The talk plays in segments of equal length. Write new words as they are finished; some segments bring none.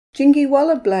Jingi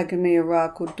walla blagami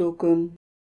arako dukun.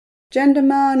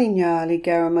 Jandamani nyali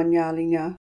garama nyali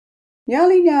nya.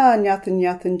 Nyali nya nyathan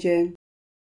nyathan jen.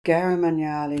 Garama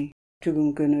nyali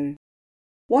tugun gunu.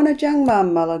 Wana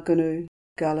jangma mala gunu.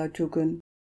 Gala tugun.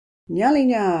 Nyali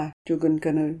nya tugun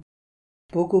gunu.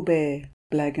 Bugube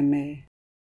blagame.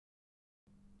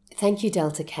 Thank you,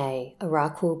 Delta K, a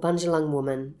Rakul Bunjalung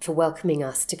woman, for welcoming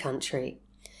us to country.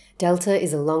 Delta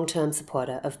is a long-term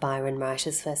supporter of Byron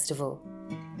Writers Festival.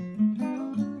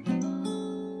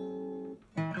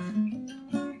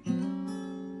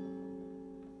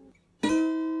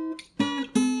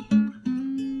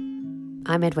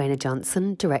 I'm Edwina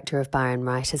Johnson, Director of Byron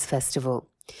Writers Festival.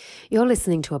 You're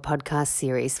listening to a podcast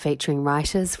series featuring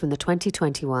writers from the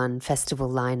 2021 festival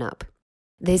lineup.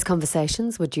 These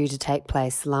conversations were due to take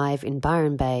place live in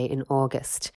Byron Bay in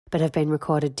August, but have been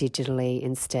recorded digitally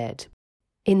instead.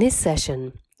 In this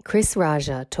session, Chris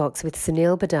Raja talks with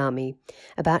Sunil Badami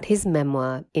about his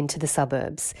memoir, Into the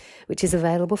Suburbs, which is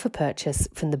available for purchase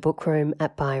from the bookroom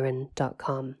at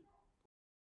byron.com.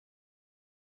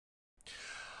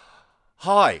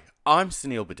 Hi, I'm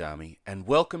Sunil Badami, and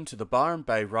welcome to the Byron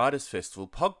Bay Writers Festival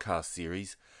podcast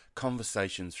series,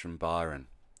 Conversations from Byron.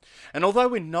 And although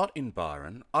we're not in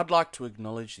Byron, I'd like to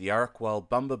acknowledge the Arakwal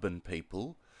Bumbabin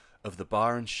people of the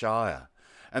Byron Shire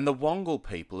and the Wongal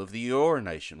people of the Eora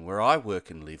Nation, where I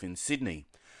work and live in Sydney,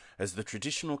 as the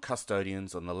traditional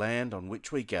custodians on the land on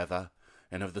which we gather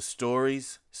and of the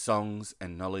stories, songs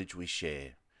and knowledge we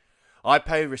share. I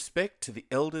pay respect to the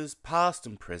elders past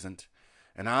and present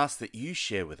and ask that you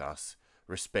share with us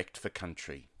respect for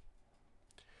country.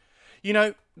 You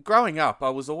know, growing up, I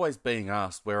was always being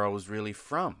asked where I was really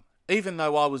from, even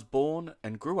though I was born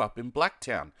and grew up in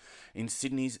Blacktown, in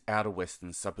Sydney's outer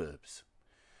western suburbs.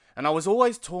 And I was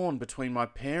always torn between my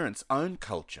parents' own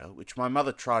culture, which my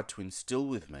mother tried to instill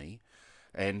with me,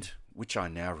 and which I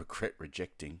now regret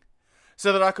rejecting,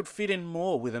 so that I could fit in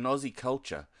more with an Aussie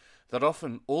culture that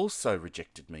often also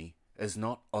rejected me as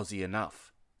not Aussie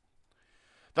enough.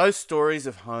 Those stories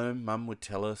of home Mum would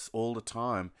tell us all the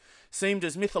time seemed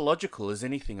as mythological as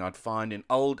anything I'd find in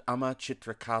old Amma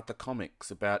Chitrakarta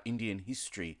comics about Indian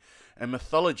history and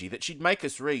mythology that she'd make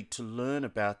us read to learn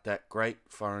about that great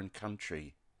foreign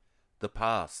country, the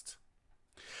past.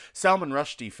 Salman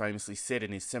Rushdie famously said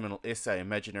in his seminal essay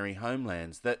Imaginary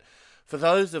Homelands that for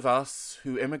those of us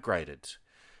who emigrated,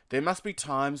 there must be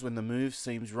times when the move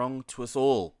seems wrong to us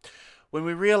all, when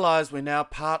we realise we're now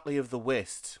partly of the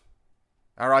West,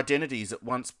 our identities at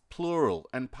once plural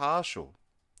and partial.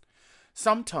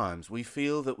 Sometimes we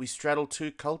feel that we straddle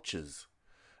two cultures,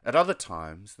 at other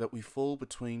times that we fall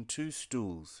between two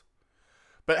stools.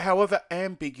 But however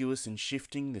ambiguous and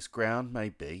shifting this ground may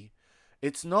be,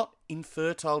 it's not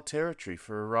infertile territory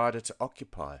for a writer to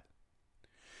occupy.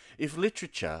 If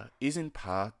literature is in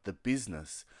part the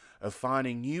business of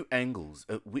finding new angles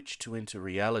at which to enter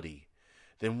reality,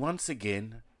 then once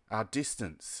again our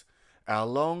distance, our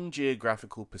long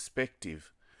geographical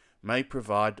perspective, may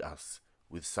provide us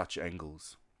with such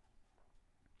angles.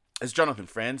 As Jonathan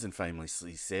Franzen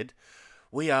famously said,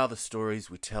 we are the stories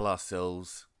we tell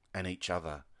ourselves and each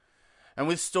other. And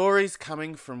with stories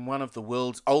coming from one of the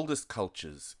world's oldest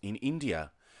cultures in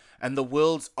India and the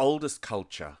world's oldest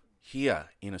culture here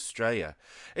in Australia,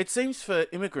 it seems for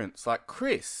immigrants like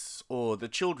Chris, or the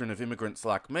children of immigrants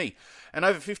like me, and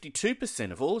over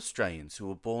 52% of all Australians who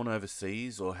were born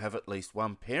overseas or have at least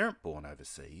one parent born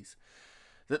overseas,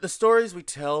 that the stories we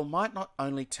tell might not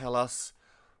only tell us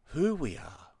who we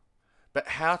are, but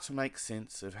how to make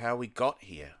sense of how we got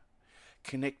here,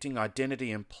 connecting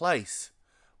identity and place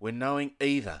when knowing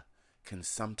either can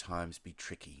sometimes be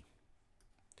tricky.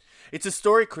 It's a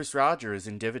story Chris Raja has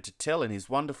endeavoured to tell in his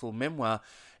wonderful memoir,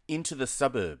 Into the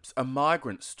Suburbs, a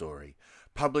migrant story,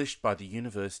 published by the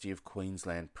University of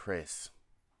Queensland Press.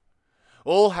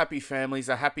 All happy families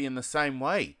are happy in the same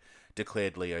way,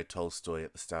 declared Leo Tolstoy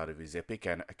at the start of his epic,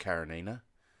 Anna Karenina,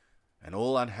 and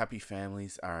all unhappy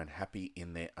families are unhappy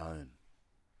in their own.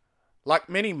 Like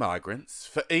many migrants,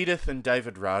 for Edith and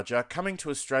David Raja, coming to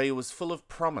Australia was full of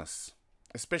promise,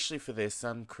 especially for their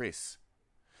son Chris.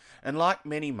 And like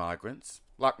many migrants,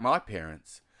 like my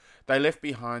parents, they left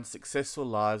behind successful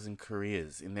lives and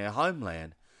careers in their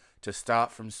homeland to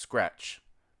start from scratch,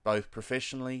 both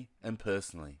professionally and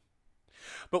personally.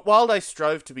 But while they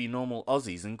strove to be normal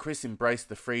Aussies and Chris embraced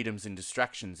the freedoms and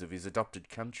distractions of his adopted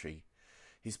country,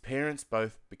 his parents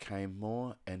both became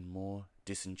more and more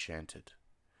disenchanted.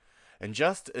 And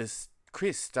just as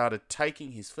Chris started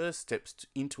taking his first steps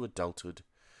into adulthood,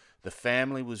 the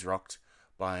family was rocked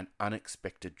by an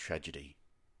unexpected tragedy.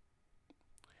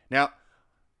 Now,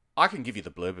 I can give you the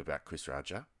blurb about Chris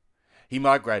Raja. He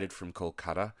migrated from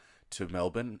Kolkata to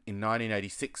Melbourne in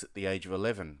 1986 at the age of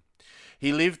 11.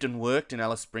 He lived and worked in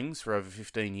Alice Springs for over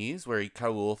 15 years, where he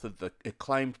co-authored the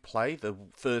acclaimed play The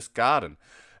First Garden,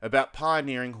 about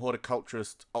pioneering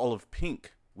horticulturist Olive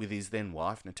Pink with his then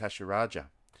wife, Natasha Raja.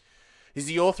 He's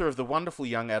the author of the wonderful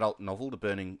young adult novel The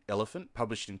Burning Elephant,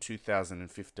 published in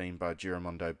 2015 by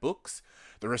Giramondo Books,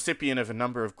 the recipient of a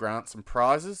number of grants and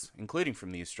prizes, including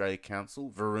from the Australia Council,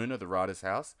 Varuna, the Writers'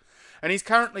 House, and he's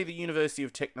currently the University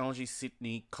of Technology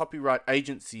Sydney Copyright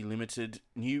Agency Limited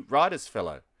New Writers'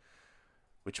 Fellow,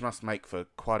 which must make for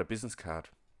quite a business card.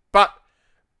 But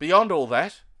beyond all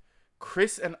that,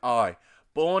 Chris and I,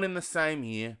 born in the same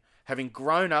year, having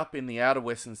grown up in the outer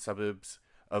western suburbs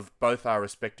of both our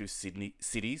respective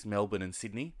cities, Melbourne and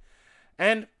Sydney,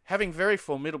 and having very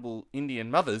formidable Indian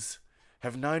mothers,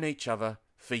 have known each other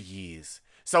for years.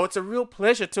 So it's a real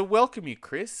pleasure to welcome you,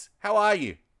 Chris. How are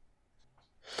you?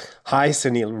 Hi,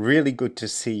 Sunil. Really good to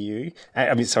see you.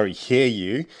 Hear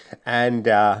you and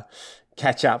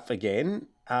catch up again.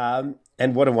 And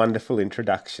what a wonderful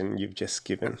introduction you've just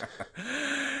given.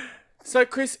 So,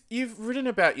 Chris, you've written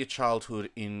about your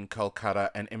childhood in Kolkata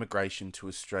and emigration to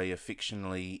Australia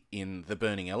fictionally in The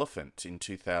Burning Elephant in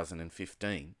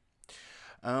 2015.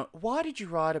 Why did you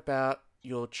write about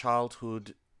your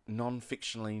childhood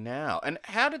non-fictionally now? And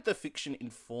how did the fiction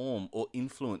inform or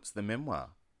influence the memoir?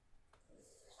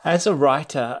 As a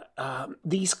writer,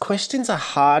 these questions are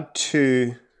hard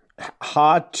to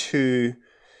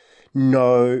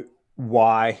know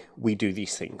why we do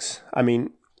these things. I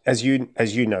mean, as you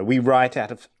know, we write out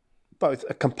of both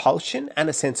a compulsion and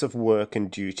a sense of work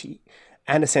and duty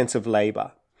and a sense of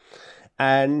labour.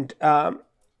 And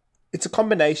it's a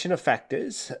combination of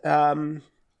factors. The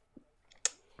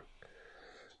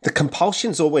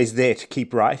compulsion's always there to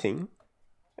keep writing.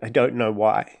 I don't know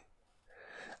why.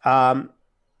 The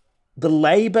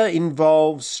labour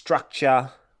involves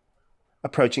structure,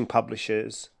 approaching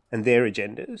publishers and their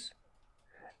agendas.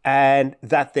 And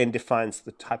that then defines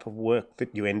the type of work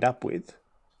that you end up with.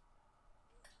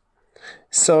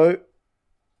 So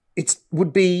it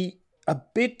would be a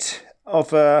bit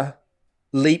of a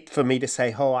leap for me to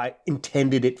say, oh, I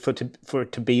intended it for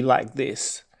it to be like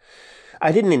this.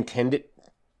 I didn't intend it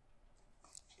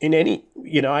in any,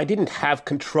 I didn't have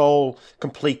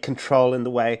complete control in the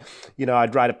way,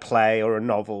 I'd write a play or a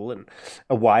novel and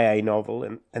a YA novel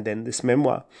and then this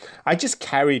memoir. I just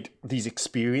carried these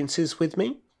experiences with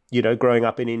me. Growing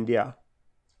up in India,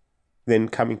 then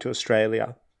coming to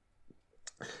Australia,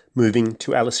 moving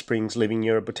to Alice Springs, living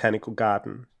near a botanical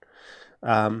garden.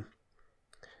 And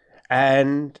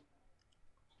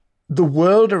the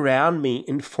world around me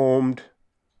informed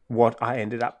what I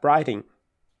ended up writing.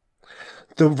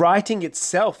 The writing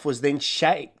itself was then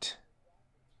shaped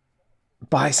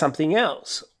by something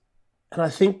else. And I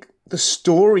think the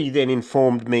story then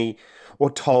informed me or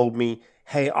told me,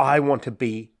 hey, I want to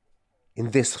be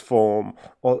in this form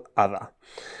or other.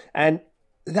 And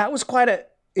that was quite an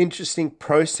interesting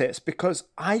process because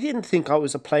I didn't think I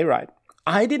was a playwright.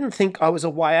 I didn't think I was a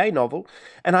YA novel,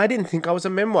 and I didn't think I was a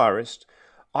memoirist.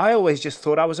 I always just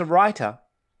thought I was a writer.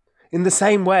 In the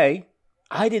same way,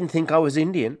 I didn't think I was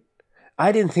Indian.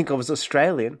 I didn't think I was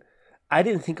Australian. I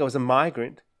didn't think I was a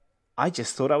migrant. I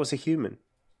just thought I was a human.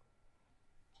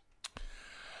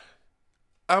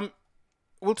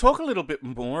 We'll talk a little bit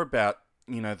more about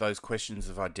those questions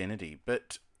of identity.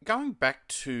 But going back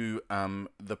to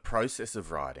the process of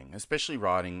writing, especially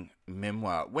writing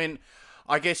memoir, when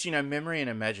I guess, memory and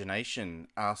imagination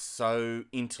are so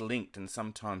interlinked and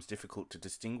sometimes difficult to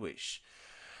distinguish,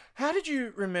 how did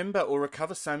you remember or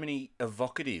recover so many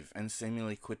evocative and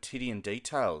seemingly quotidian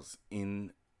details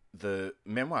in the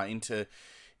memoir into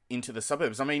the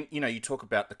suburbs? I mean, you talk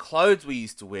about the clothes we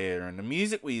used to wear and the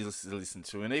music we used to listen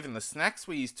to and even the snacks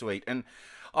we used to eat. And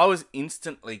I was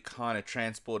instantly kind of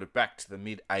transported back to the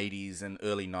mid-'80s and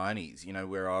early 90s,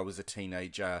 where I was a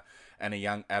teenager and a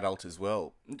young adult as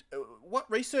well.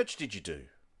 What research did you do?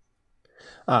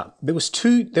 There was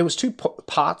two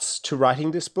parts to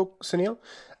writing this book, Sunil.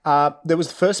 There was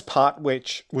the first part,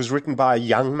 which was written by a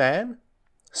young man.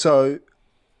 So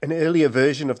an earlier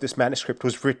version of this manuscript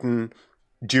was written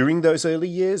during those early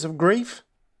years of grief,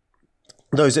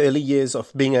 those early years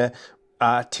of being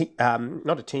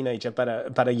not a teenager,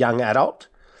 but a young adult.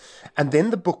 And then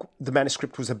the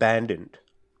manuscript was abandoned.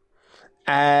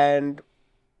 And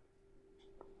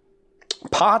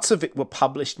parts of it were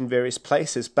published in various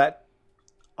places, but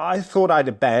I thought I'd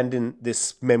abandon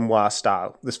this memoir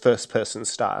style, this first-person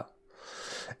style.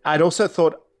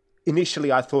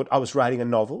 Initially I thought I was writing a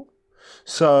novel,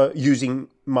 so using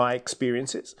my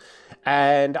experiences.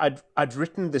 And I'd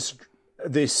written this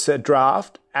this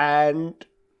draft and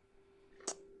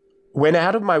went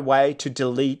out of my way to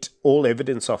delete all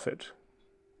evidence of it.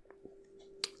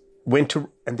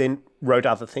 And then wrote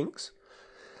other things.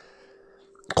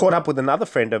 Caught up with another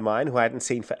friend of mine who I hadn't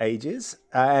seen for ages,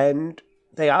 and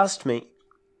they asked me,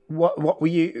 "What were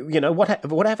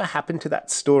whatever happened to that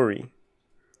story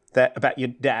that about your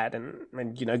dad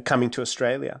and coming to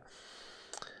Australia?"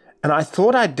 And I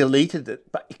thought I'd deleted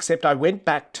it, but except I went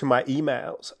back to my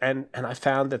emails and I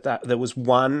found that there was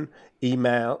one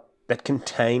email that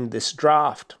contained this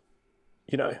draft,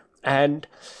 and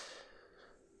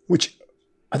which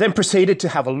I then proceeded to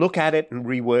have a look at it and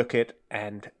rework it.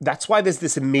 And that's why there's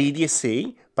this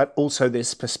immediacy, but also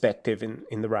this perspective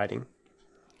in the writing.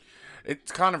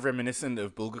 It's kind of reminiscent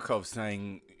of Bulgakov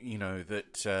saying,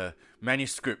 that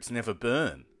manuscripts never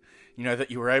burn.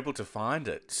 That you were able to find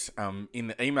it in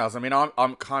the emails. I mean,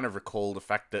 I'm kind of recall the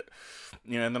fact that,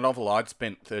 the novel I'd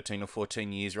spent 13 or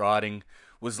 14 years writing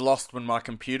was lost when my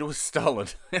computer was stolen.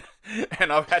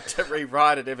 And I've had to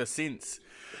rewrite it ever since.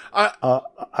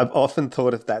 I've often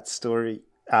thought of that story,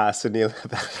 Sunil,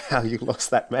 about how you lost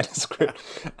that manuscript.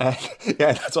 And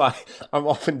that's why I'm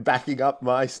often backing up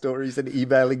my stories and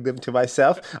emailing them to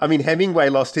myself. I mean, Hemingway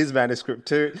lost his manuscript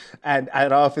too, and I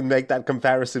often make that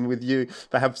comparison with you.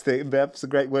 Perhaps the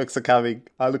great works are coming.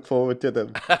 I look forward to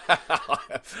them.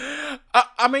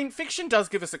 I mean, fiction does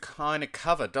give us a kind of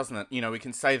cover, doesn't it? We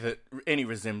can say that any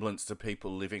resemblance to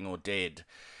people living or dead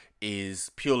is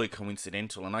purely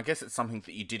coincidental, and I guess it's something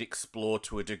that you did explore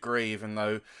to a degree, even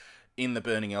though in The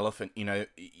Burning Elephant,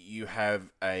 you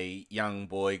have a young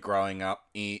boy growing up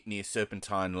near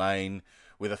Serpentine Lane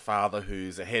with a father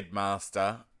who's a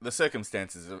headmaster. The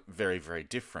circumstances are very, very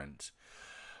different.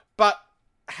 But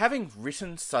having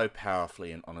written so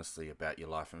powerfully and honestly about your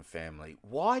life and family,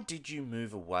 why did you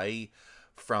move away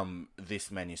from this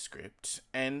manuscript?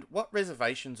 And what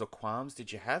reservations or qualms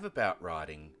did you have about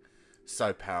writing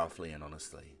so powerfully and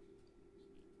honestly?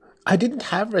 I didn't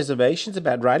have reservations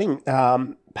about writing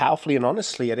powerfully and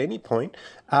honestly at any point.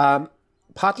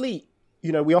 Partly,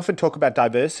 we often talk about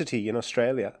diversity in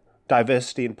Australia,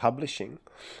 diversity in publishing.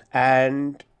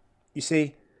 And you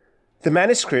see, the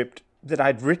manuscript that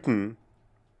I'd written,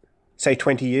 say,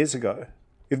 20 years ago,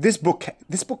 if this book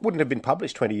wouldn't have been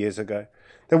published 20 years ago,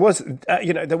 there was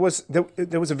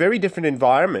a very different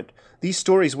environment. These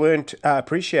stories weren't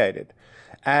appreciated.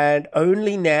 And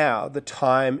only now the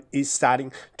time is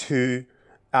starting to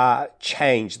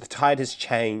change. The tide has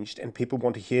changed and people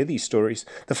want to hear these stories.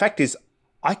 The fact is,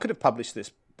 I could have published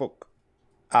this book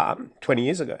 20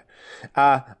 years ago.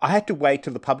 I had to wait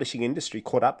till the publishing industry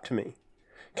caught up to me,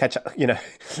 catch up,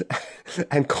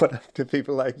 and caught up to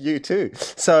people like you too.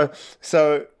 So,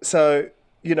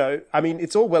 I mean,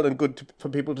 it's all well and good for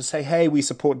people to say, hey, we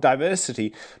support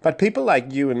diversity. But people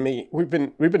like you and me, we've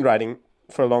been writing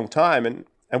for a long time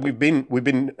and we've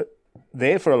been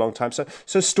there for a long time.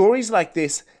 So stories like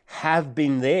this have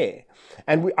been there.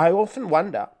 And I often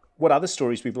wonder what other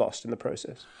stories we've lost in the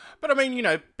process. But I mean,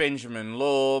 Benjamin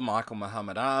Law, Michael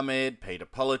Muhammad Ahmed, Peter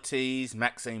Polites,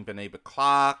 Maxine Beneba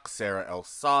Clark, Sarah El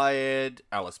Sayed,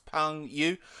 Alice Pung,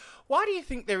 you. Why do you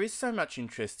think there is so much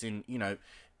interest in,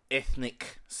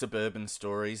 ethnic suburban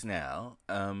stories now?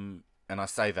 And I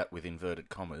say that with inverted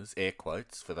commas, air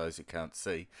quotes, for those who can't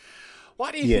see. Why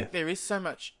do you think there is so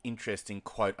much interest in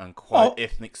quote-unquote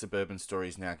ethnic suburban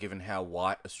stories now, given how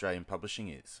white Australian publishing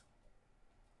is?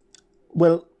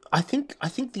 Well, I think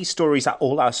these stories are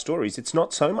all our stories. It's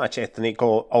not so much ethnic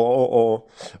or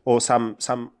some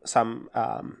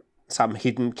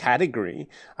hidden category.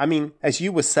 I mean, as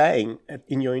you were saying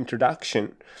in your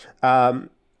introduction,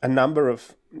 a number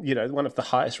of one of the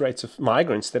highest rates of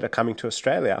migrants that are coming to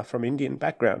Australia are from Indian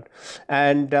background,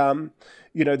 and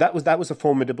that was a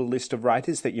formidable list of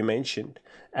writers that you mentioned,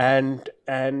 and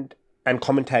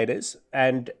commentators,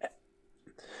 and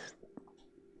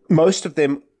most of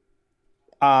them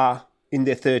are in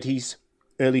their 30s,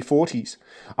 early 40s.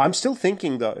 I'm still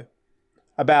thinking though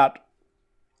about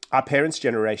our parents'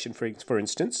 generation, for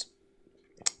instance,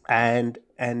 and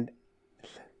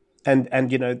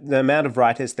the amount of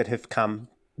writers that have come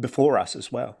before us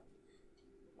as well,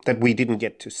 that we didn't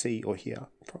get to see or hear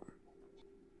from.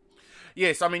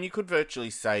 Yes, I mean, you could virtually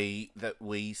say that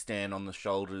we stand on the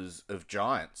shoulders of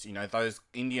giants. Those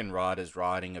Indian writers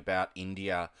writing about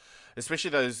India, especially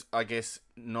those, I guess,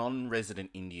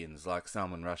 non-resident Indians like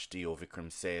Salman Rushdie or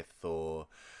Vikram Seth or,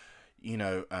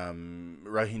 Rohinton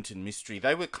Mistry.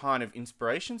 They were kind of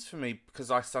inspirations for me because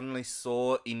I suddenly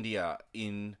saw India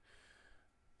in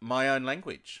my own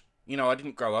language. I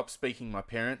didn't grow up speaking my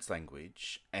parents'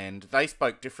 language, and they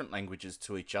spoke different languages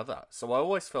to each other. So I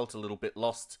always felt a little bit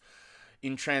lost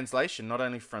in translation, not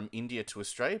only from India to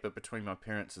Australia, but between my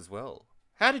parents as well.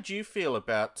 How did you feel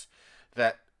about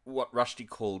that, what Rushdie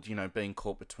called, being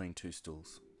caught between two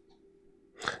stools?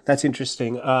 That's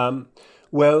interesting.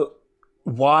 Well,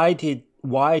 why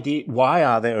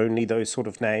are there only those sort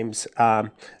of names?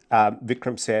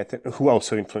 Vikram Seth, who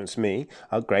also influenced me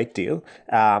a great deal,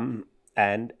 and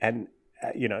the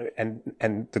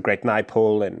great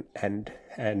Naipaul and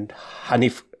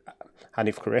Hanif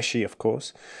Qureshi, of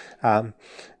course.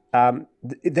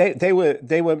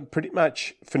 They were pretty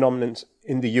much phenomenons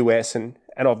in the US and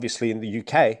obviously in the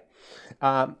UK,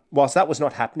 whilst that was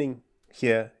not happening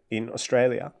here in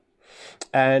Australia.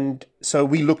 And so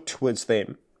we looked towards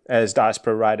them as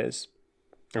diaspora writers,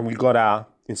 and we got our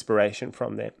inspiration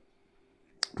from them.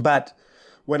 But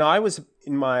when I was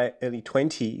in my early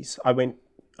 20s,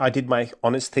 I did my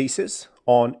honours thesis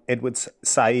on Edward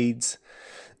Said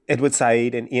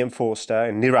and E.M. Forster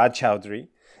and Niraj Chowdhury.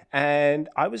 And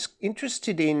I was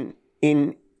interested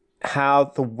in how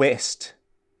the West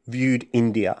viewed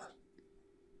India.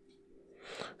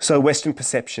 So Western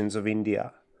perceptions of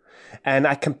India. And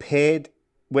I compared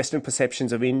Western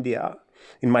perceptions of India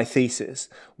in my thesis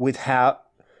with how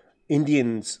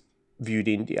Indians viewed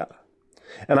India.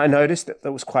 And I noticed that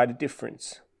there was quite a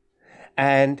difference.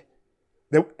 And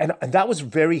that was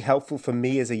very helpful for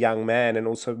me as a young man and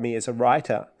also me as a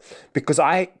writer, because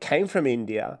I came from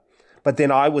India, but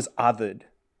then I was othered.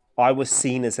 I was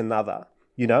seen as another,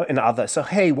 an other. So,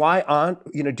 hey, why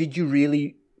did you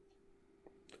really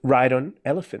ride on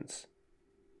elephants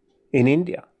in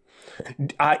India?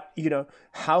 How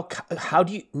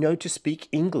do you know to speak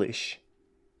English?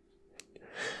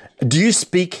 Do you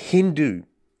speak Hindu?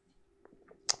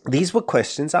 These were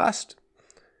questions asked.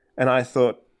 And I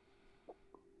thought,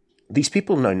 these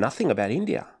people know nothing about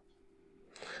India.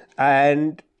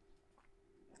 And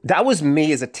that was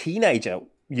me as a teenager,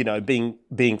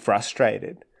 being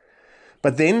frustrated.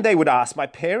 But then they would ask my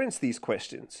parents these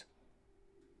questions.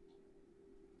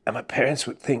 And my parents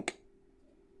would think,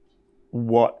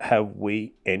 what have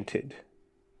we entered?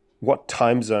 What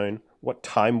time zone, what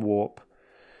time warp,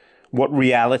 what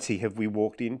reality have we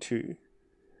walked into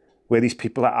where these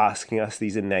people are asking us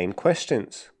these inane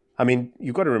questions? I mean,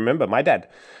 you've got to remember, my dad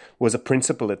was a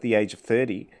principal at the age of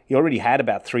 30. He already had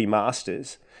about 3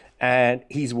 masters, and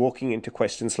he's walking into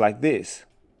questions like this.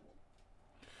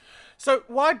 So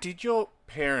why did your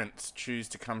parents choose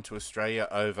to come to Australia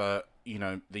over,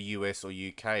 the US or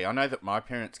UK? I know that my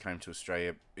parents came to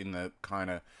Australia in the kind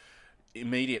of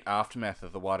immediate aftermath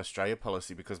of the White Australia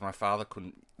policy, because my father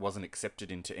wasn't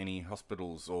accepted into any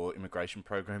hospitals or immigration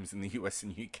programs in the US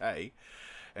and UK.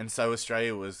 And so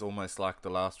Australia was almost like the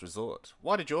last resort.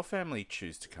 Why did your family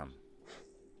choose to come?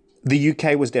 The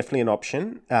UK was definitely an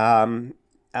option.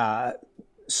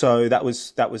 So that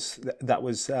was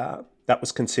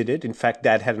considered. In fact,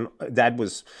 Dad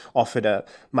was offered a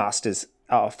master's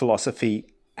philosophy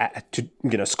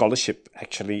scholarship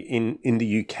actually in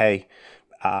the UK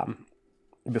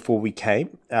before we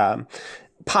came.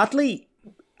 Partly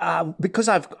because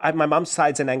my mum's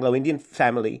side's an Anglo-Indian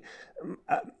family.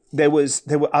 There were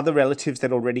other relatives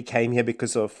that already came here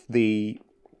because of the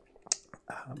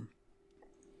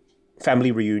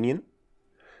family reunion.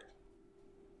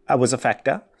 Was a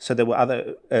factor. So there were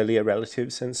other earlier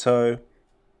relatives, and so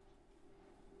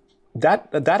that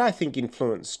I think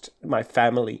influenced my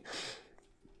family.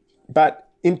 But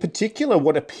in particular,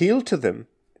 what appealed to them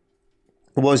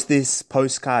was this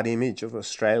postcard image of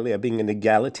Australia being an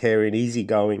egalitarian,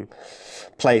 easygoing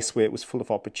place where it was full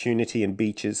of opportunity and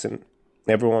beaches and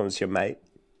everyone was your mate.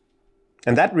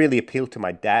 And that really appealed to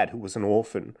my dad, who was an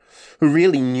orphan, who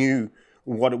really knew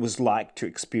what it was like to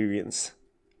experience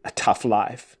a tough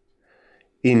life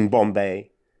in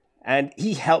Bombay. And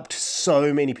he helped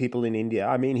so many people in India.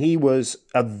 I mean, he was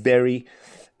a very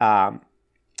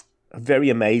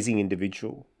amazing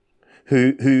individual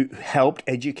who helped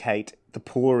educate the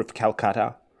poor of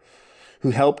Calcutta,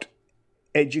 who helped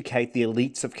educate the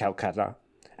elites of Calcutta,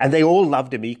 and they all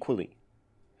loved him equally.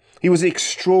 He was an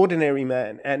extraordinary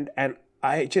man, and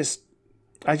I just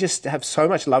have so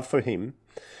much love for him.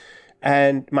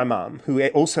 And my mum, who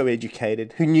also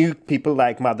educated, who knew people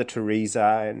like Mother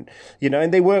Teresa, and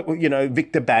they were,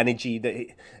 Victor Banerjee,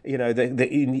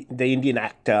 the Indian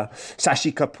actor,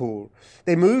 Shashi Kapoor.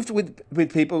 They moved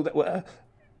with people that were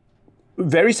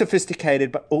very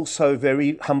sophisticated, but also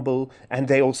very humble, and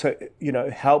they also,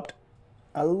 helped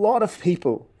a lot of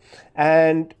people.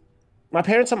 And my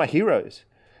parents are my heroes,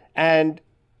 and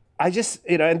I just,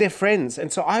 and they're friends,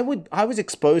 and so I was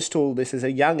exposed to all this as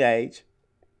a young age.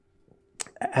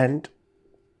 And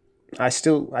it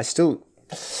still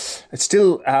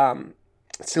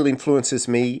still influences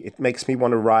me. It makes me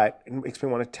want to write. It makes me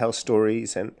want to tell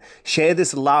stories and share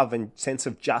this love and sense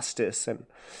of justice,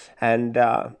 and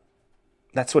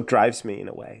that's what drives me in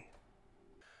a way.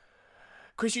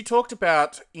 Chris, you talked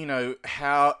about,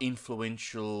 how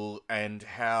influential and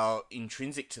how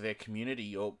intrinsic to their community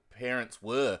your parents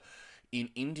were in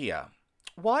India.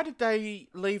 Why did they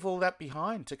leave all that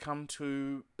behind to come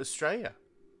to Australia?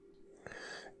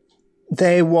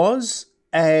 There was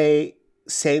a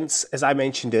sense, as I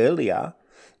mentioned earlier,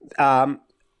 a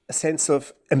sense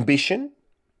of ambition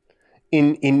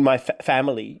in my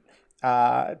family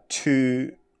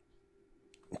to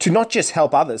not just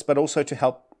help others, but also to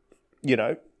help,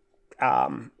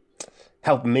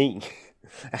 help me,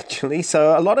 actually.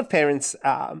 So a lot of parents,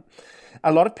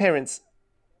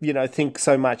 think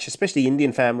so much, especially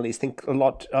Indian families, think a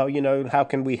lot, how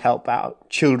can we help our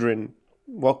children?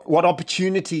 What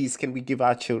opportunities can we give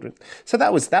our children? So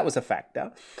that was a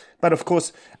factor, but of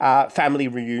course, family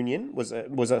reunion was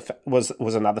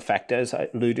another factor, as I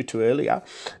alluded to earlier,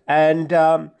 and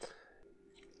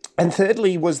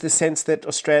thirdly was the sense that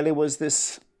Australia was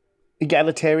this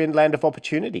egalitarian land of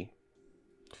opportunity.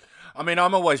 I mean,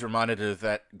 I'm always reminded of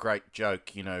that great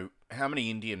joke. How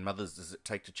many Indian mothers does it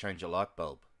take to change a light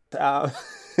bulb?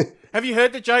 Have you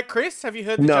heard the joke, Chris? Have you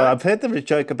heard the joke? No, I've heard the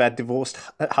joke about divorced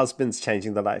husbands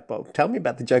changing the light bulb. Tell me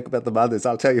about the joke about the mothers.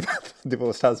 I'll tell you about the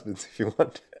divorced husbands if you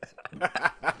want.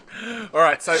 All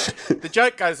right, so the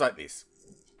joke goes like this.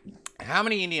 How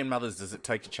many Indian mothers does it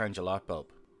take to change a light bulb?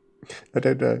 I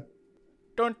don't know.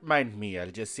 Don't mind me. I'll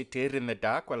just sit here in the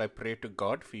dark while I pray to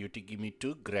God for you to give me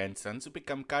 2 grandsons who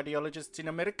become cardiologists in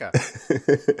America.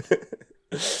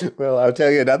 Well, I'll tell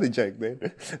you another joke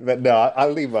then. But no,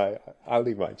 I'll leave my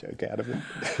joke out of it.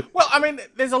 Well, I mean,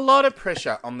 there's a lot of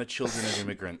pressure on the children of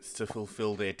immigrants to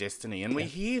fulfill their destiny. And we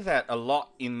hear that a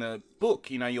lot in the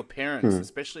book. Your parents,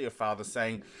 especially your father,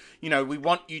 saying, we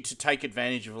want you to take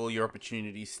advantage of all your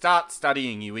opportunities. Start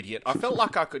studying, you idiot. I felt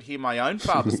like I could hear my own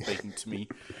father speaking to me,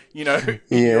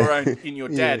 in your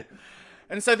dad. Yeah.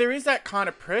 And so there is that kind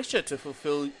of pressure to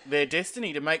fulfill their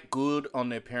destiny, to make good on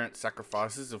their parents'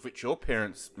 sacrifices, of which your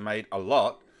parents made a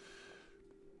lot,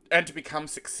 and to become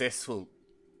successful,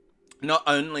 not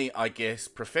only, I guess,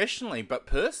 professionally, but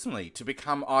personally, to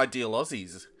become ideal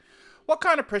Aussies. What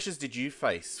kind of pressures did you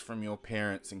face from your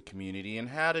parents and community,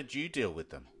 and how did you deal with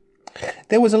them?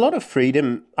 There was a lot of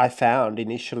freedom I found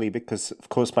initially because, of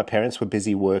course, my parents were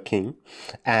busy working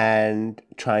and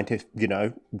trying to,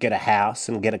 get a house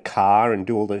and get a car and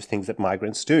do all those things that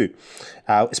migrants do,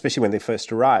 especially when they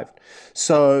first arrived.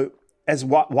 So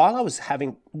while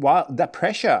that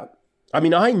pressure, I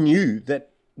mean, I knew that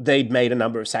they'd made a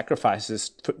number of sacrifices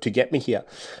to get me here,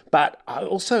 but I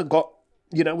also got,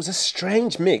 it was a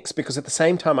strange mix because at the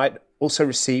same time, I'd also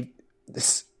received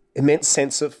this immense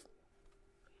sense of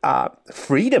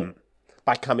freedom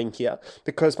by coming here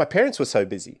because my parents were so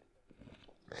busy.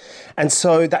 And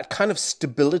so that kind of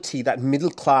stability, that middle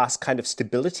class kind of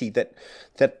stability that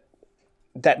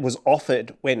was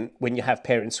offered when you have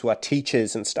parents who are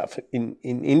teachers and stuff in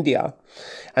India,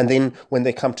 and then when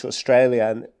they come to Australia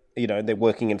and they're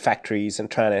working in factories and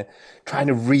trying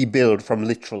to rebuild from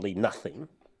literally nothing,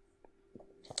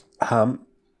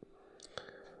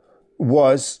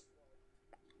 was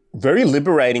very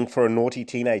liberating for a naughty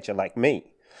teenager like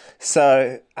me.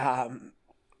 So that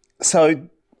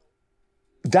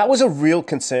was a real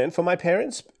concern for my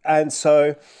parents. And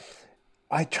so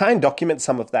I try and document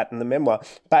some of that in the memoir.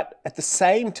 But at the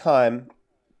same time,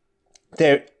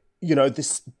 there,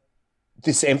 this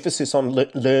emphasis on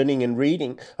learning and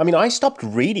reading. I mean, I stopped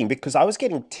reading because I was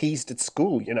getting teased at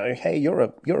school. Hey, you're a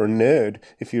nerd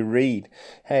if you read.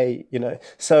 Hey,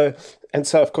 So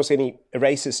of course, any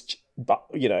racist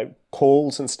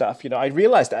calls and stuff, I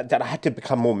realized that I had to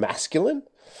become more masculine.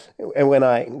 And when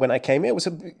I came here, it was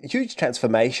a huge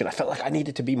transformation. I felt like I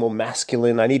needed to be more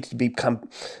masculine. I needed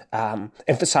to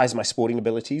emphasize my sporting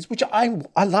abilities, which I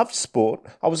loved sport.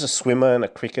 I was a swimmer and a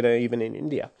cricketer even in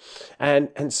India.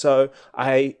 And so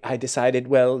I decided,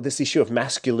 well, this issue of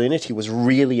masculinity was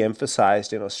really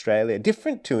emphasized in Australia,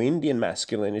 different to Indian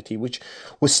masculinity, which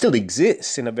still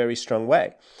exists in a very strong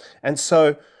way. And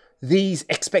so these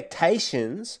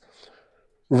expectations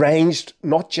ranged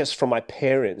not just from my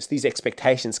parents. These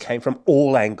expectations came from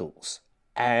all angles.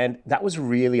 And that was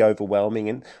really overwhelming.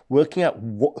 And working out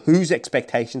whose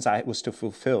expectations I was to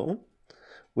fulfill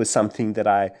was something that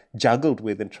I juggled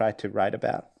with and tried to write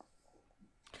about.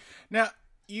 Now,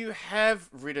 you have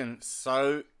written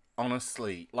so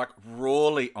honestly, like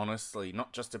rawly honestly,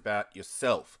 not just about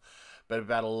yourself, but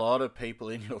about a lot of people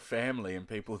in your family and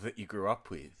people that you grew up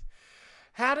with.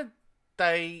 How did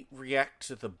they react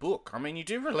to the book? I mean, you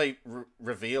do really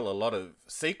reveal a lot of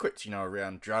secrets,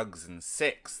 around drugs and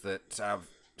sex that are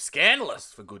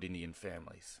scandalous for good Indian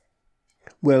families.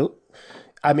 Well,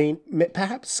 I mean,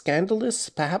 perhaps scandalous,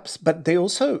 perhaps, but they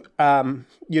also,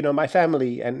 my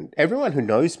family and everyone who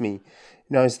knows me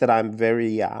knows that I'm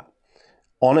very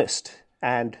honest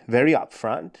and very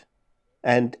upfront,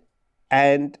 and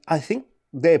I think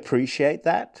they appreciate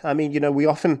that. I mean, we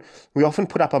often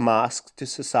put up a mask to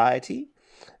society,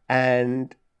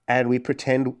 and we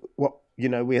pretend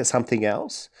we are something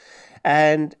else,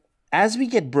 and as we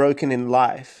get broken in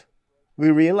life, we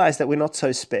realize that we're not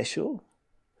so special,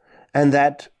 and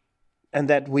that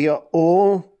we are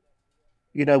all,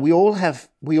 we all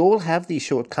have these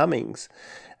shortcomings,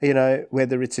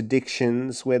 whether it's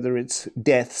addictions, whether it's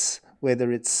deaths,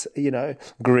 whether it's,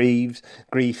 grieving.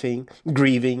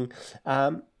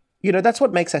 That's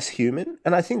what makes us human.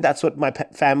 And I think that's what my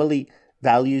family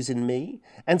values in me.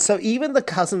 And so even the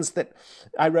cousins that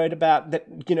I wrote about that,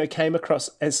 came across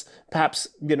as perhaps,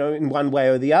 in one way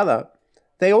or the other,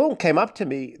 they all came up to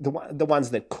me, the ones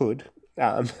that could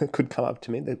come up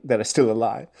to me, that are still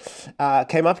alive,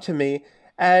 came up to me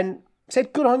and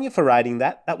said, "Good on you for writing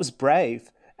that. That was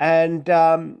brave." And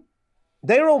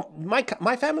they're all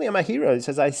my family are my heroes,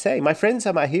 as I say. My friends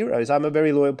are my heroes. I'm a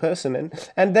very loyal person,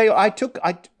 and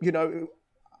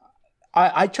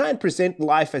I try and present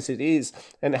life as it is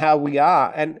and how we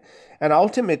are, and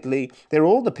ultimately they're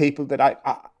all the people that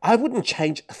I wouldn't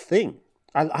change a thing.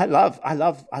 I love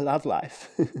life,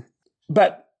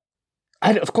 but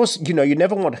of course, you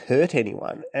never want to hurt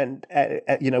anyone, and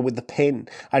with the pen.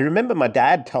 I remember my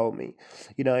dad told me,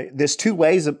 there's two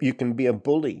ways that you can be a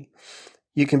bully.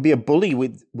 You can be a bully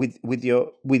with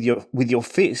your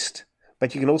fist,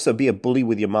 but you can also be a bully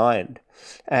with your mind.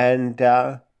 And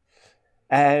I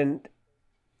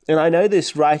know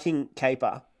this writing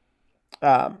caper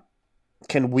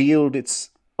can wield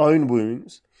its own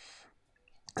wounds,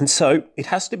 and so it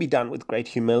has to be done with great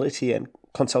humility and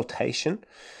consultation.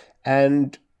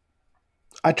 And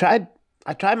I tried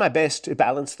my best to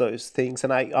balance those things,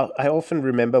 and I often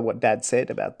remember what Dad said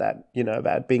about that,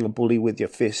 about being a bully with your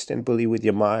fist and bully with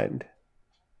your mind.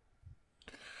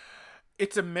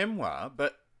 It's a memoir,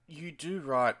 but you do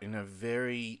write in a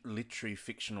very literary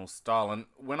fictional style. And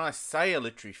when I say a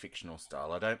literary fictional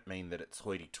style, I don't mean that it's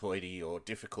hoity-toity or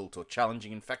difficult or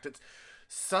challenging. In fact, it's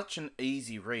such an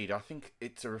easy read. I think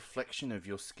it's a reflection of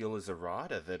your skill as a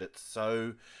writer, that it's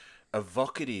so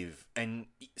evocative and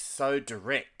so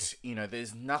direct.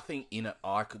 There's nothing in it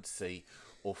I could see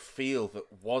or feel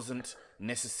that wasn't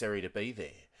necessary to be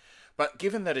there. But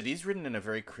given that it is written in a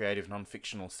very creative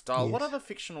non-fictional style, yes, what other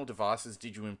fictional devices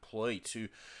did you employ to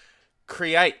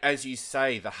create, as you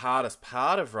say, the hardest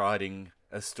part of writing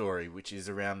a story, which is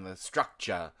around the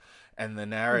structure and the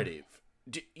narrative?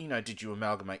 Did you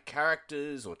amalgamate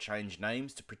characters or change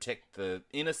names to protect the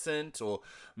innocent, or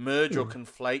merge or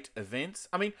conflate events?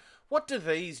 I mean, what do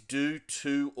these do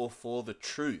to or for the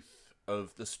truth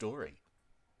of the story?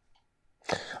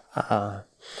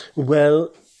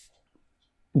 Well,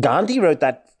 Gandhi wrote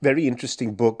that very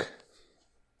interesting book,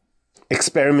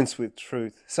 Experiments with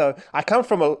Truth. So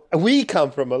we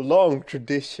come from a long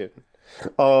tradition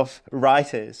of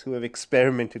writers who have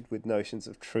experimented with notions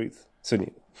of truth,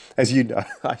 Sunil, as you know.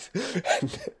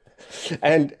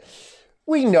 And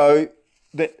we know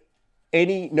that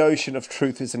any notion of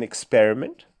truth is an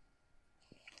experiment.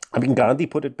 I mean, Gandhi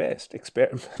put it best,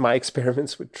 my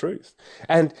experiments with truth.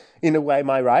 And in a way,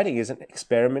 my writing is an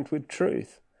experiment with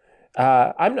truth.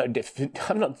 I'm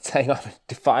not saying I'm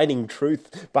defining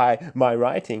truth by my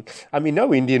writing. I mean,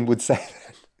 no Indian would say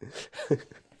that.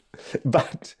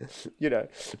 But,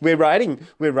 we're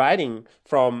writing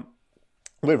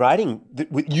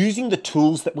using the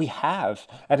tools that we have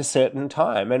at a certain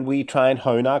time, and we try and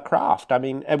hone our craft. I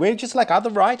mean, and we're just like other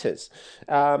writers.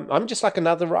 I'm just like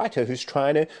another writer who's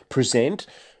trying to present,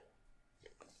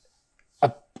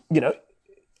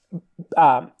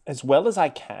 as well as I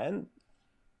can,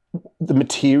 the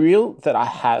material that I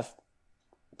have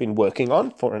been working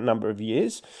on for a number of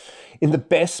years in the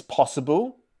best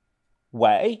possible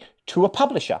way to a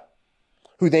publisher,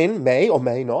 who then may or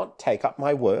may not take up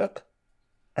my work.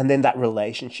 And then that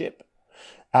relationship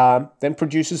then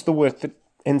produces the work that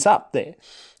ends up there.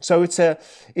 So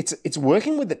it's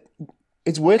working with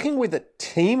a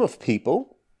team of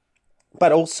people,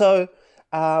 but also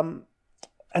an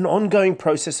ongoing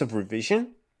process of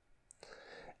revision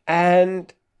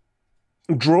and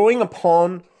drawing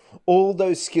upon all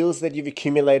those skills that you've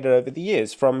accumulated over the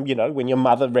years, from when your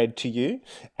mother read to you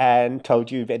and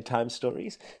told you bedtime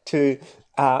stories, to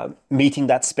meeting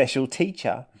that special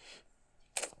teacher.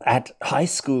 at high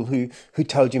school who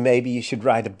told you maybe you should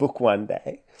write a book one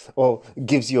day, or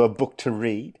gives you a book to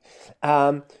read,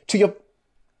 to your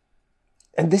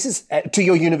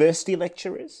university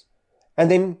lecturers, and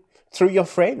then through your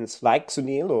friends like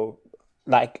Sunil, or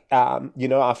like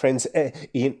our friends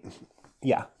Ian.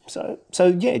 Yeah. So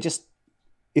yeah, just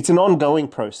it's an ongoing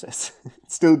process.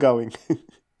 It's still going.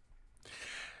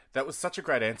 That was such a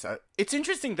great answer. It's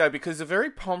interesting, though, because a very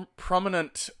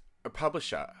prominent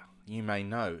publisher, you may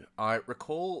know, I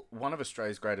recall one of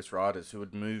Australia's greatest writers who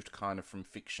had moved kind of from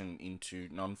fiction into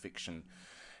non-fiction,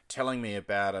 telling me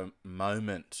about a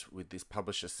moment with this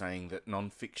publisher saying that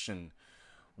non-fiction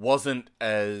wasn't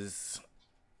as,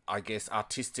 I guess,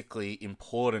 artistically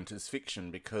important as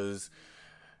fiction, because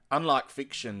unlike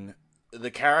fiction,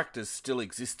 the characters still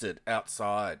existed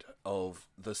outside of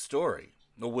the story,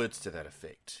 or words to that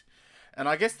effect. And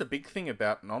I guess the big thing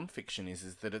about non-fiction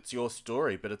is that it's your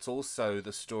story, but it's also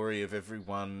the story of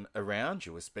everyone around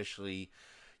you, especially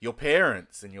your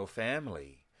parents and your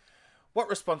family. What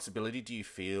responsibility do you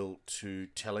feel to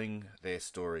telling their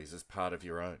stories as part of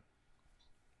your own?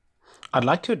 I'd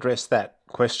like to address that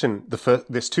question.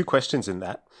 There's two questions in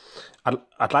that.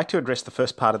 I'd like to address the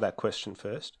first part of that question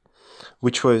first,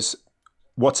 which was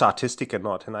what's artistic or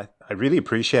not. And I really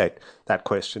appreciate that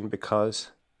question,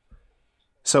 because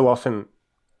so often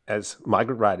as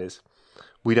migrant writers,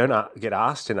 we don't get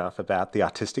asked enough about the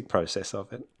artistic process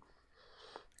of it.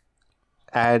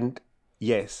 And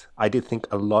yes, I did think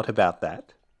a lot about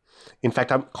that. In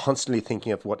fact, I'm constantly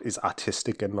thinking of what is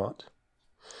artistic and not.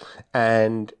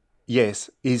 And yes,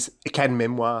 can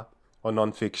memoir or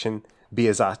non-fiction be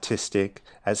as artistic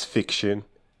as fiction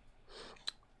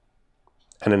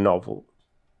and a novel?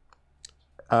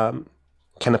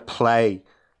 Can a play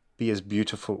be as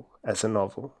beautiful as a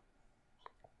novel?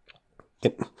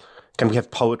 Can we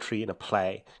have poetry in a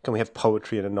play? Can we have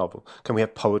poetry in a novel? Can we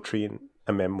have poetry in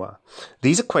a memoir?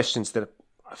 These are questions that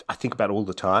I think about all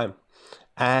the time.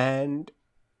 And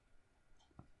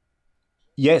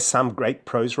yes, some great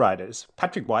prose writers.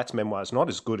 Patrick White's memoir is not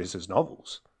as good as his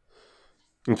novels.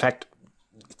 In fact,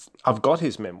 I've got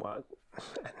his memoir.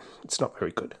 It's not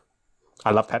very good.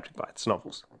 I love Patrick White's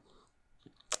novels.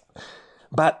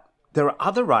 But there are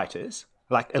other writers,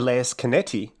 like Elias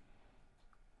Canetti,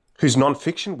 whose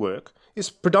non-fiction work is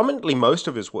predominantly, most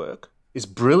of his work is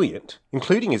brilliant,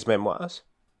 including his memoirs.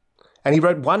 And he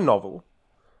wrote one novel,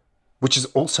 which is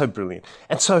also brilliant.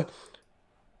 And so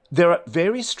there are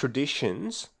various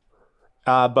traditions,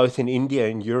 both in India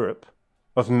and Europe,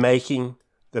 of making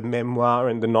the memoir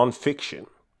and the non-fiction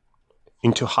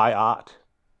into high art.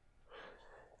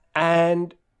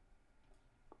 And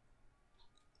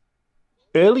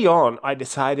early on, I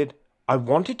decided I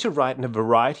wanted to write in a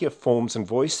variety of forms and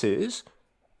voices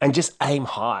and just aim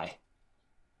high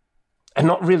and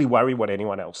not really worry what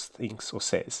anyone else thinks or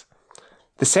says.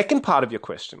 The second part of your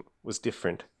question was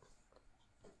different.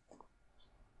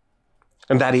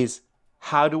 And that is,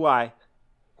 how do I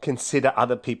consider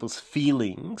other people's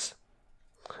feelings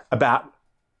about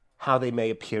how they may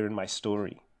appear in my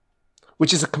story,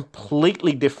 which is a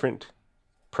completely different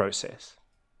process.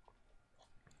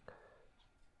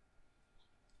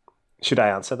 Should I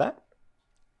answer that?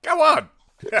 Go on.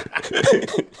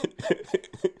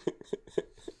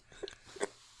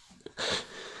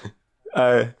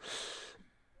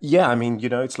 Yeah, I mean,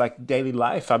 it's like daily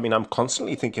life. I mean, I'm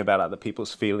constantly thinking about other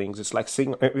people's feelings. It's like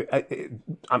seeing,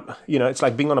 it's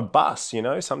like being on a bus,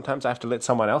 Sometimes I have to let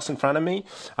someone else in front of me.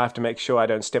 I have to make sure I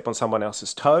don't step on someone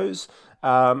else's toes.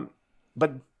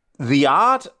 But the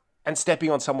art and stepping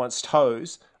on someone's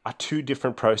toes are two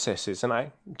different processes, and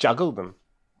I juggle them.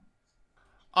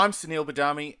 I'm Sunil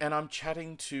Badami, and I'm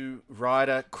chatting to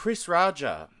writer Chris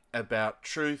Raja about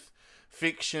truth,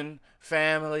 fiction,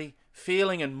 family,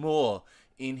 feeling and more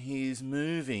in his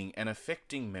moving and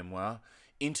affecting memoir,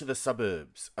 Into the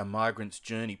Suburbs, A Migrant's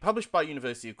Journey, published by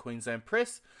University of Queensland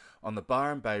Press on the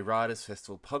Byron Bay Writers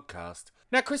Festival podcast.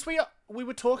 Now, Chris, we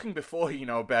were talking before,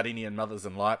 about Indian mothers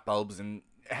and light bulbs and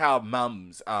how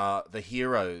mums are the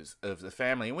heroes of the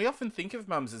family. And we often think of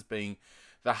mums as being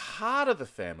the heart of the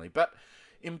family, but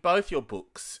in both your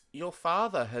books, your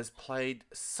father has played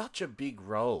such a big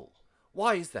role.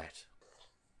 Why is that?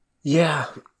 Yeah,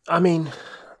 I mean,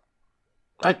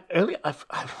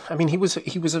 he was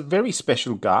a very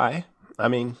special guy. I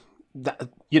mean,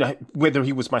 whether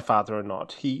he was my father or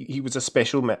not, he was a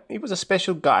special man. He was a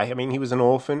special guy. I mean, he was an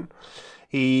orphan.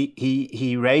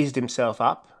 He raised himself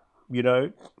up,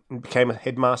 and became a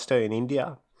headmaster in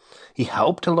India. He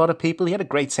helped a lot of people. He had a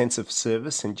great sense of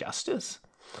service and justice.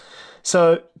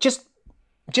 So just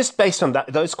just based on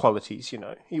those qualities,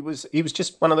 he was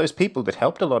just one of those people that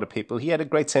helped a lot of people. He had a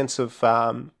great sense of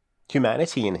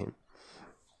humanity in him,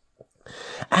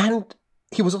 and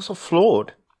he was also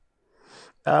flawed,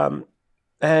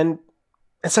 and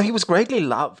so he was greatly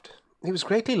loved. He was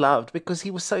greatly loved because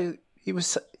his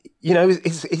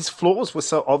flaws were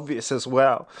so obvious as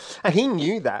well, and he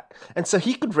knew that, and so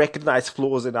he could recognize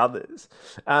flaws in others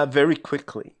very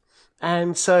quickly.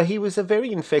 And so he was a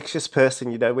very infectious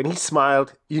person, When he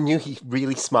smiled, you knew he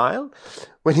really smiled.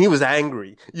 When he was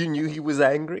angry, you knew he was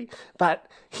angry. But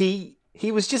he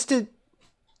was just you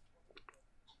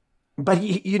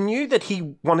knew that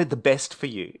he wanted the best for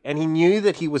you, and he knew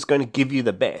that he was going to give you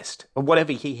the best of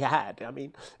whatever he had. I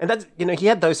mean, and that's, he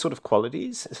had those sort of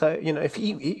qualities. So, if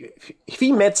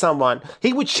he met someone,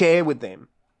 he would share with them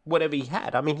whatever he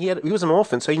had. I mean, he was an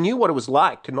orphan, so he knew what it was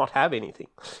like to not have anything.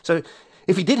 So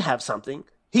if he did have something,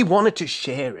 he wanted to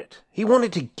share it. He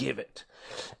wanted to give it.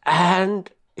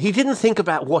 And he didn't think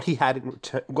about what he had in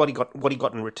return, what he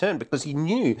got in return, because he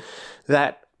knew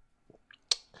that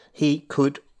he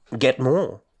could get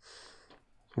more.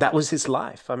 That was his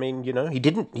life. I mean, he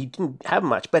didn't have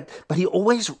much, but he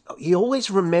always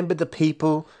remembered the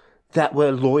people that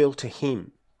were loyal to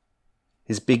him.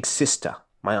 His big sister,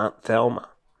 my Aunt Thelma,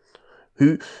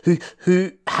 who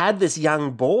had this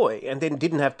young boy and then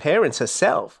didn't have parents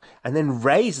herself, and then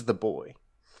raised the boy.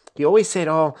 He always said,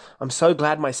 "Oh, I'm so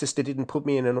glad my sister didn't put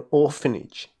me in an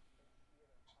orphanage."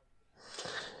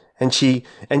 And she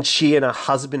and her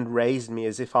husband raised me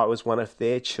as if I was one of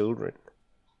their children.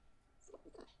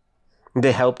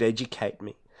 They helped educate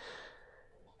me.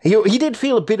 He did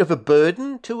feel a bit of a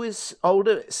burden to his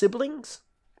older siblings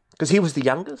because he was the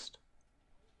youngest.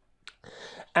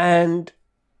 And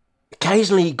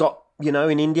occasionally he got,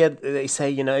 in India, they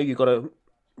say, you got to,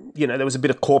 there was a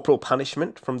bit of corporal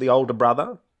punishment from the older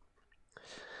brother.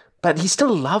 But he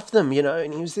still loved them,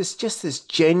 and he was just this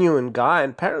genuine guy.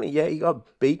 And apparently, he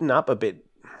got beaten up a bit.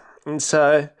 And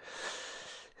so,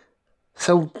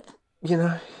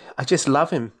 I just love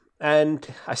him. And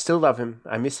I still love him.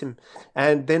 I miss him.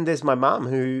 And then there's my mum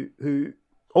who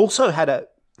also had a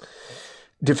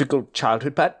difficult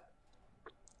childhood. But,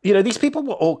 these people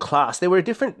were all class. They were a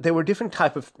different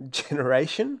type of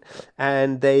generation.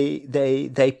 And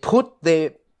they put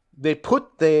their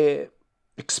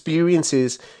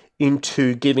experiences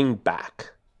into giving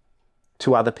back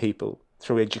to other people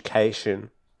through education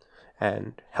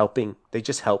and helping. They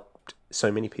just helped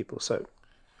so many people. So,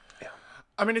 yeah.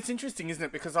 I mean, it's interesting, isn't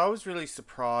it? Because I was really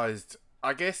surprised,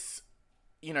 I guess,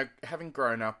 having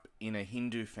grown up in a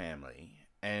Hindu family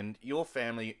and your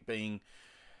family being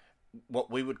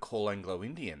what we would call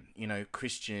Anglo-Indian,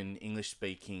 Christian,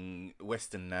 English-speaking,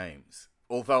 Western names.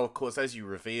 Although, of course, as you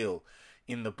reveal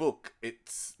in the book,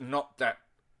 it's not that.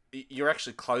 You're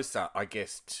actually closer, I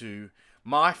guess, to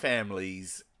my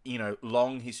family's,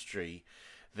 long history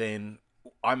than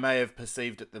I may have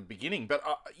perceived at the beginning. But,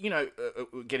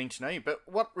 getting to know you. But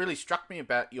what really struck me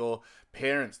about your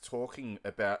parents talking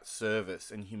about service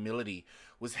and humility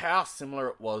was how similar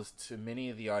it was to many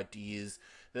of the ideas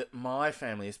that my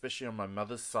family, especially on my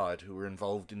mother's side, who were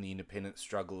involved in the independence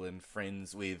struggle and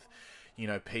friends with,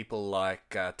 people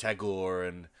like Tagore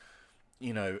and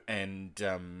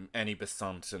Annie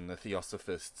Besant and the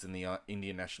Theosophists and the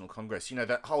Indian National Congress.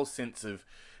 That whole sense of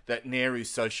that Nehru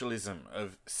socialism,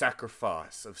 of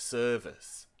sacrifice, of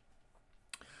service.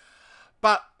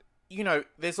 But,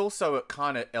 there's also a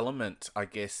kind of element, I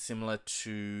guess, similar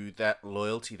to that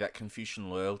loyalty, that Confucian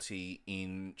loyalty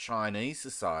in Chinese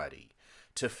society,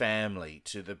 to family,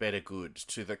 to the better good,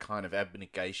 to the kind of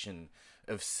abnegation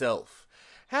of self.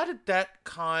 How did that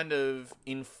kind of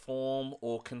inform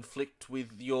or conflict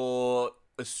with your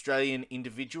Australian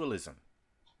individualism?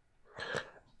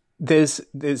 There's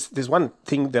one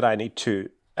thing that I need to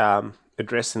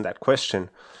address in that question,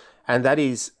 and that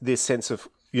is this sense of,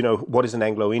 what is an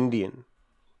Anglo-Indian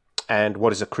and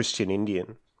what is a Christian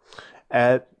Indian.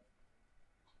 And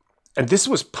this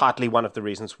was partly one of the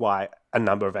reasons why a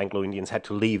number of Anglo-Indians had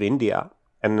to leave India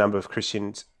and a number of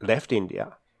Christians left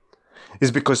India, is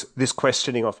because this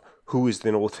questioning of who is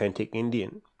an authentic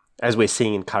Indian, as we're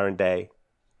seeing in current day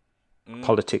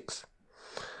politics.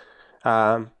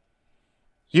 There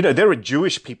are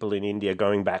Jewish people in India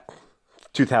going back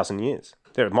 2,000 years.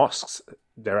 There are mosques.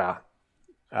 There are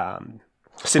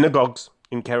synagogues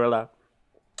in Kerala.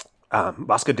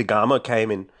 Vasco da Gama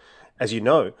came in, as you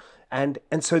know. And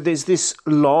so there's this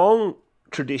long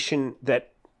tradition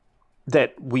that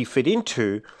we fit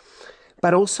into,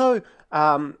 but also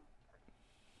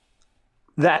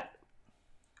that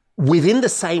within the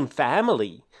same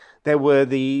family, there were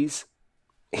these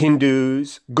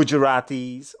Hindus,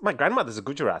 Gujaratis. My grandmother's a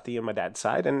Gujarati on my dad's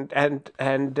side,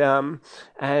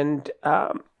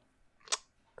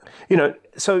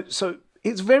 so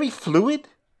it's very fluid.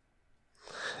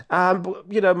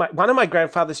 One of my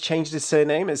grandfathers changed his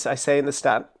surname, as I say in the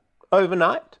start,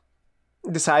 overnight.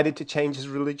 Decided to change his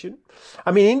religion.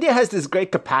 I mean, India has this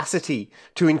great capacity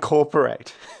to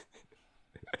incorporate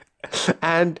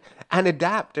and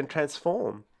adapt and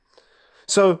transform.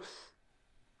 So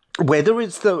whether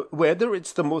it's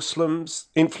the Muslims'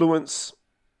 influence,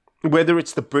 whether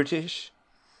it's the British,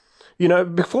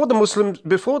 before the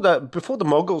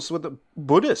Mughals were the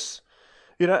Buddhists,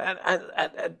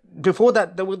 and before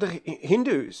that there were the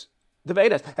Hindus, the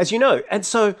Vedas, as you know. And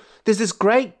so there's this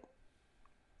great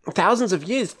thousands of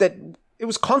years that it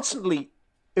was constantly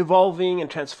evolving and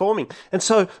transforming. And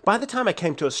so by the time I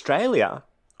came to Australia,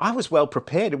 I was well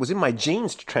prepared. It was in my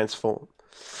genes to transform.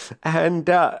 And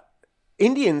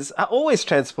Indians are always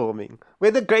transforming. We're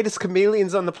the greatest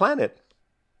chameleons on the planet.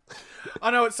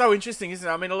 I know, it's so interesting, isn't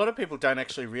it? I mean, a lot of people don't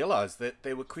actually realise that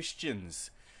there were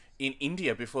Christians in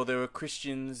India before there were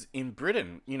Christians in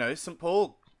Britain. St.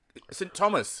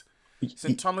 Thomas the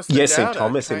Yes, St. Doubter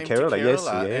Thomas in came to Kerala, yes,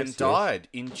 and died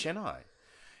in Chennai,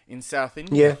 in South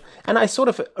India. Yeah, and I sort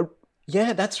of...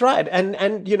 yeah, that's right. And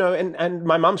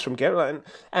my mum's from Kerala.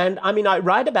 And I mean, I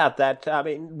write about that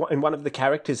in one of the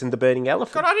characters in The Burning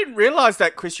Elephant. God, I didn't realise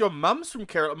that, Chris. Your mum's from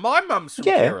Kerala. My mum's from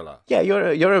Kerala.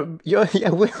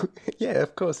 Yeah,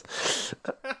 of course.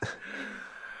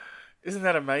 Isn't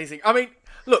that amazing? I mean,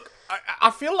 look, I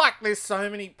feel like there's so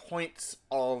many points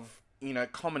of,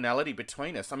 commonality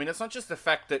between us. I mean, it's not just the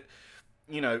fact that,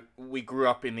 we grew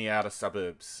up in the outer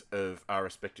suburbs of our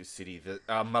respective city, that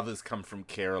our mothers come from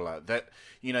Kerala, that,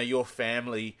 your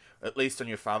family, at least on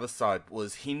your father's side,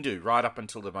 was Hindu right up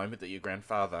until the moment that your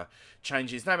grandfather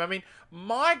changed his name. I mean,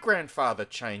 my grandfather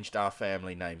changed our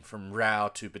family name from Rao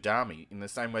to Badami in the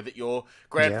same way that your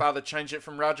grandfather changed it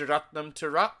from Rajaratnam to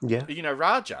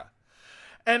Raja.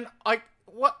 And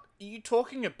what are you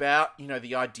talking about,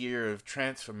 the idea of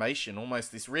transformation,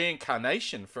 almost this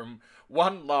reincarnation from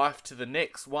one life to the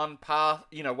next, one path,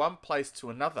 one place to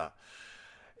another.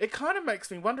 It kind of makes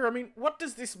me wonder, I mean, what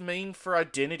does this mean for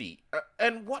identity?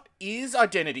 And what is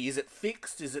identity? Is it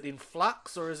fixed? Is it in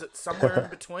flux? Or is it somewhere in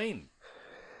between?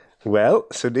 Well,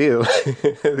 Sunil,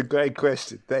 a great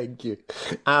question. Thank you.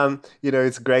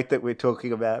 It's great that we're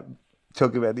talking about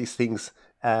these things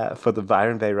for the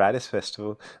Byron Bay Writers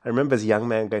Festival. I remember as a young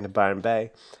man going to Byron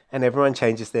Bay, and everyone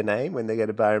changes their name when they go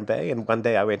to Byron Bay. And one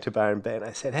day I went to Byron Bay and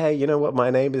I said, "Hey, you know what my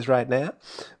name is right now?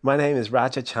 My name is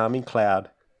Raja Charming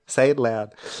Cloud. Say it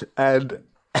loud." And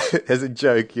as a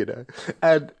joke,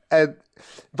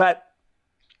 but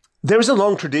there is a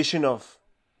long tradition of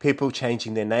people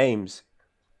changing their names.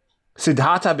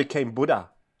 Siddhartha became Buddha.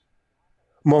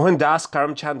 Mohandas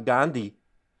Karamchand Gandhi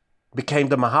became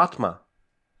the Mahatma.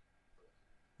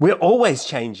 We're always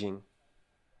changing.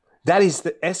 That is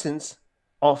the essence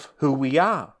of who we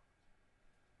are.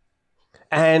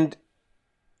 And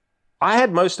I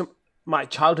had most of my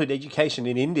childhood education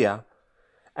in India,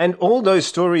 and all those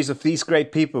stories of these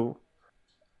great people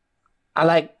are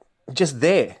like just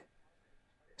there.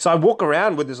 So I walk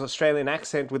around with this Australian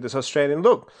accent, with this Australian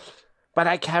look, but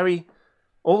I carry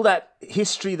all that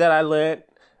history that I learned,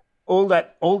 all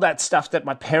that stuff that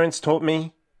my parents taught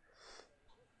me.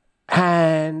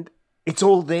 And it's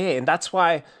all there. And that's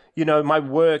why, my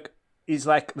work is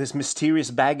like this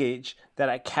mysterious baggage that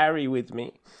I carry with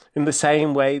me. In the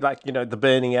same way, like, The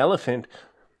Burning Elephant,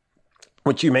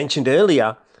 which you mentioned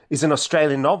earlier, is an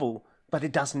Australian novel, but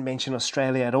it doesn't mention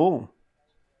Australia at all.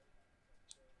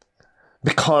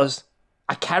 Because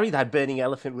I carry that burning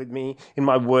elephant with me in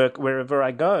my work wherever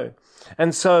I go.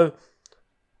 And so,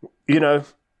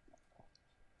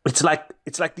 it's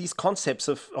like these concepts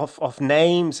of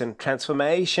names and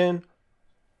transformation.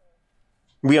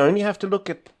 We only have to look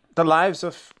at the lives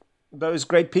of those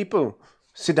great people,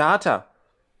 Siddhartha,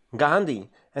 Gandhi,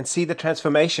 and see the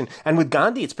transformation. And with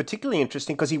Gandhi, it's particularly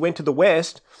interesting because he went to the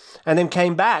West and then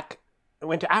came back,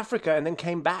 went to Africa and then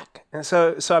came back. And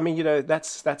so I mean,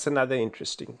 that's another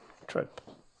interesting trip,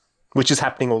 which is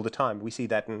happening all the time. We see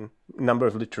that in a number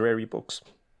of literary books.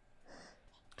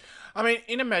 I mean,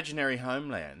 in Imaginary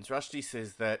Homelands, Rushdie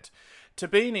says that to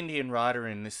be an Indian writer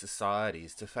in this society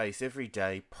is to face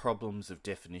everyday problems of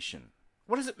definition.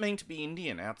 What does it mean to be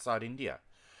Indian outside India?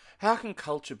 How can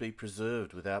culture be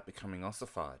preserved without becoming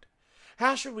ossified?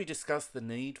 How should we discuss the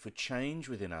need for change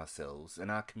within ourselves and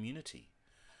our community?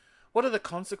 What are the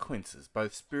consequences,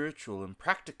 both spiritual and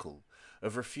practical,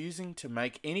 of refusing to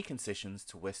make any concessions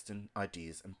to Western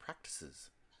ideas and practices?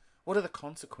 What are the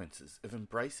consequences of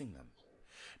embracing them?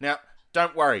 Now,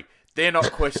 Don't worry, they're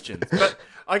not questions. But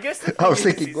I guess the thing I was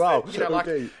is thinking, wow, that, like,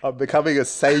 okay, I'm becoming a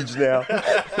sage now.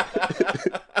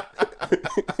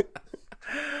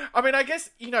 I mean, I guess,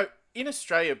 in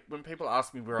Australia, when people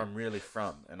ask me where I'm really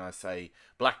from, and I say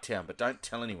Blacktown, but don't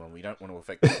tell anyone, we don't want to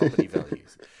affect the property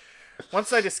values.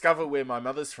 Once they discover where my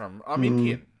mother's from, I'm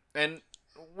Indian. And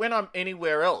when I'm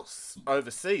anywhere else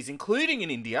overseas, including in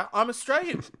India, I'm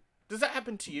Australian. Does that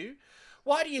happen to you?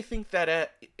 Why do you think that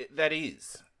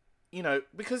is?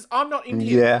 Because I'm not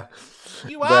Indian. Yeah.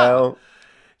 You are. Well,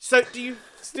 so do you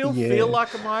still yeah. feel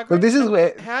like a migrant? Well, this is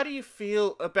where... How do you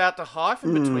feel about the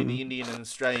hyphen between the Indian and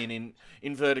Australian in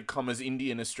inverted commas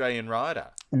Indian Australian rider?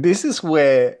 This is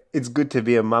where it's good to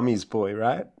be a mummy's boy,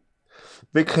 right?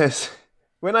 Because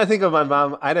when I think of my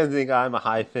mum, I don't think I'm a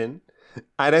hyphen.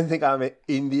 I don't think I'm an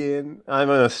Indian. I'm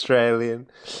an Australian.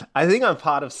 I think I'm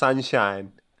part of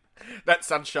Sunshine. That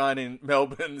Sunshine in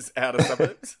Melbourne's outer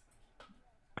suburbs?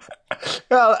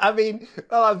 Well,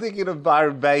 I'm thinking of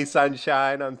Byron Bay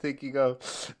Sunshine. I'm thinking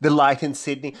of the light in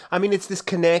Sydney. I mean, it's this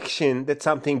connection that's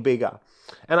something bigger.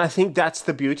 And I think that's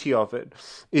the beauty of it,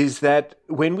 is that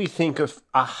when we think of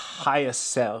a higher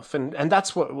self, and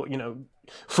that's what,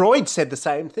 Freud said the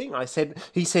same thing.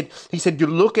 He said, you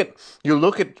look at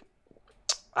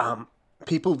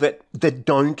people that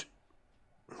don't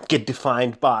get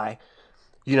defined by,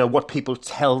 what people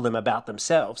tell them about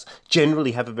themselves,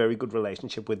 generally have a very good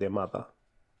relationship with their mother.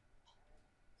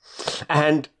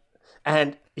 And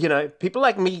people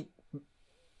like me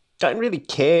don't really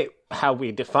care how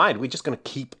we're defined. We're just going to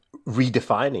keep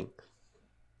redefining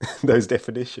those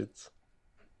definitions.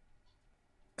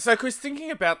 So, Chris,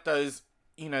 thinking about those,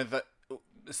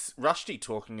 Rushdie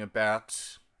talking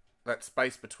about that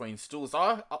space between stools,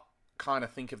 I kind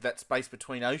of think of that space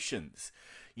between oceans,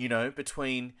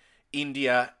 between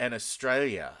India and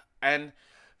Australia. And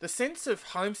the sense of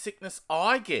homesickness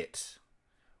I get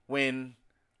when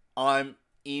I'm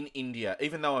in India,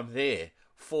 even though I'm there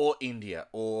for India,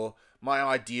 or my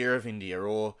idea of India,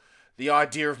 or the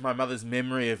idea of my mother's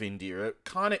memory of India,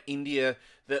 kind of India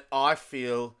that I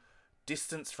feel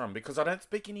distance from because I don't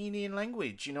speak any Indian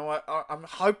language. I'm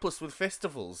hopeless with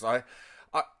festivals. I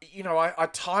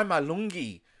tie my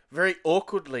lungi very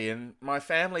awkwardly, and my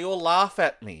family all laugh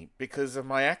at me because of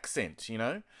my accent,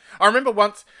 I remember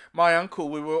once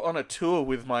we were on a tour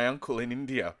with my uncle in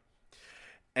India,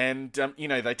 and,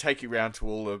 they take you around to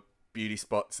all the beauty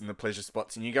spots and the pleasure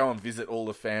spots, and you go and visit all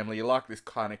the family. You're like this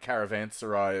kind of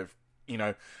caravanserai of,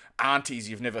 aunties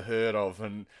you've never heard of,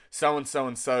 and so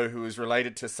and so who is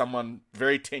related to someone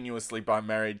very tenuously by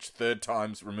marriage, 3rd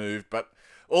times removed, but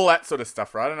all that sort of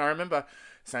stuff, right? And I remember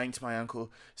saying to my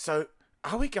uncle, so,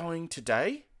 are we going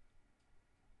today?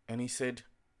 And he said,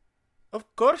 of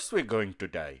course we're going to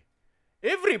die.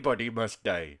 Everybody must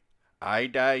die. I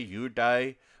die, you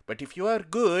die, but if you are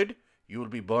good, you will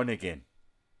be born again.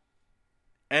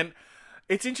 And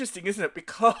it's interesting, isn't it?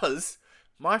 Because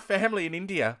my family in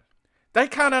India, they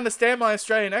can't understand my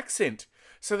Australian accent.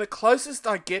 So the closest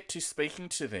I get to speaking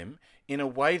to them in a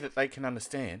way that they can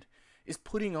understand is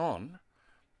putting on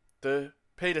the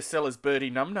Peter Sellers Birdie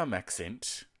Num Num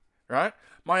accent, right?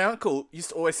 My uncle used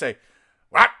to always say,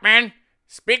 "What, man?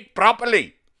 Speak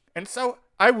properly." And so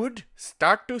I would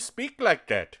start to speak like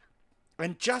that.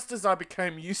 And just as I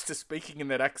became used to speaking in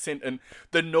that accent, and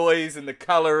the noise and the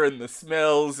colour and the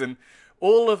smells and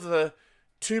all of the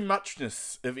too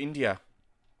muchness of India,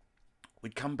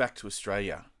 we'd come back to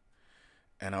Australia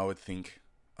and I would think,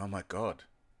 oh my God,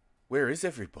 where is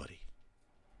everybody?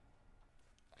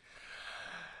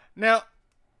 Now,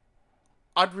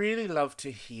 I'd really love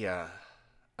to hear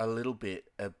a little bit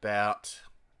about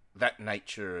that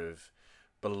nature of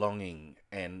belonging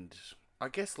and, I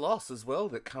guess, loss as well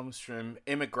that comes from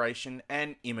emigration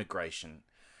and immigration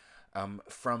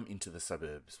from into the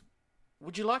suburbs.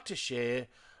 Would you like to share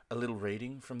a little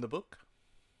reading from the book?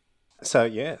 So,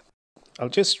 yeah, I'll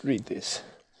just read this.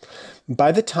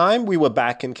 By the time we were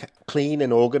back in clean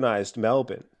and organised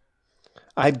Melbourne,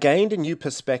 I had gained a new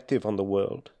perspective on the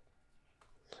world.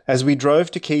 As we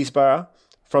drove to Keysborough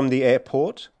from the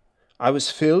airport, I was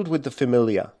filled with the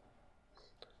familiar.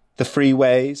 The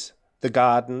freeways, the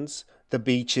gardens, the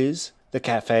beaches, the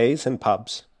cafes and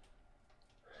pubs.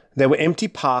 There were empty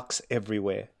parks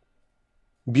everywhere.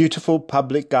 Beautiful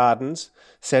public gardens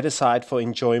set aside for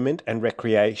enjoyment and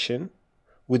recreation,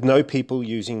 with no people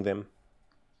using them.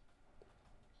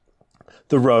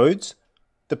 The roads,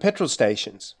 the petrol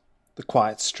stations, the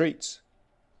quiet streets.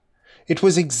 It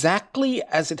was exactly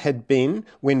as it had been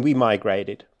when we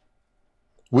migrated.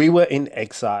 We were in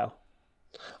exile.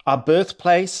 Our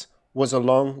birthplace was a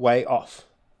long way off.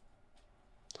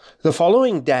 The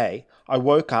following day, I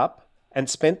woke up and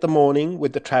spent the morning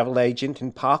with the travel agent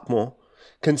in Parkmore,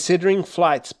 considering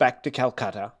flights back to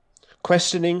Calcutta,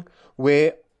 questioning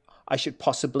where I should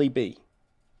possibly be.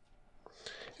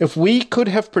 If we could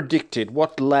have predicted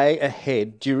what lay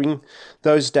ahead during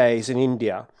those days in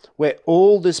India, where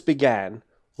all this began,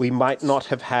 we might not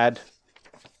have had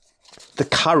the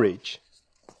courage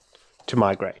to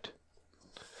migrate.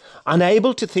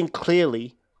 Unable to think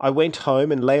clearly, I went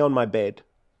home and lay on my bed,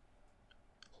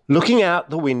 looking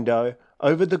out the window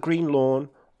over the green lawn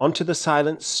onto the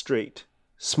silent street,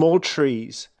 small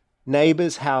trees,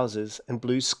 neighbours' houses and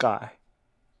blue sky.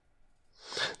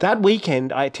 That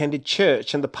weekend I attended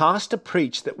church and the pastor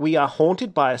preached that we are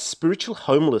haunted by a spiritual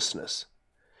homelessness,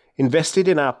 invested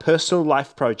in our personal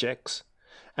life projects,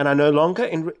 and are no longer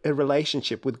in a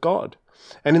relationship with God.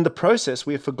 And in the process,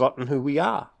 we have forgotten who we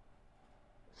are.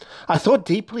 I thought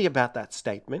deeply about that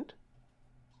statement.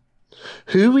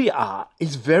 Who we are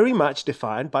is very much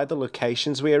defined by the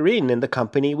locations we are in and the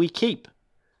company we keep.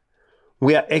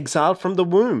 We are exiled from the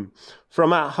womb,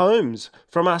 from our homes,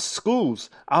 from our schools,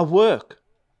 our work.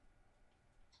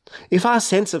 If our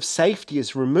sense of safety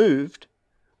is removed,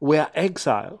 we are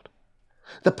exiled.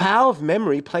 The power of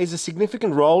memory plays a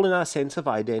significant role in our sense of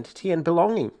identity and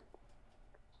belonging.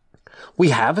 We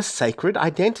have a sacred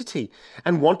identity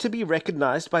and want to be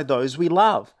recognized by those we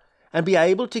love and be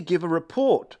able to give a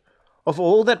report of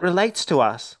all that relates to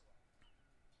us.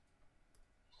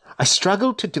 I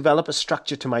struggled to develop a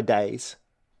structure to my days.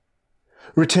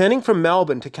 Returning from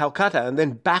Melbourne to Calcutta and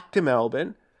then back to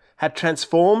Melbourne had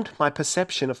transformed my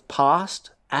perception of past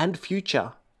and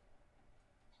future.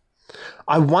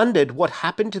 I wondered what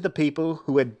happened to the people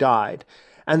who had died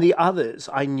and the others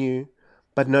I knew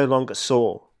but no longer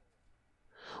saw.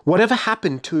 Whatever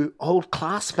happened to old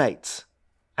classmates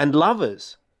and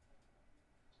lovers?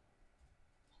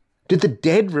 Did the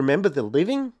dead remember the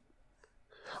living?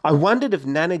 I wondered if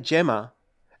Nana Gemma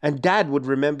and Dad would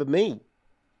remember me.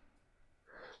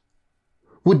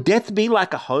 Would death be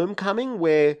like a homecoming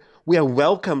where we are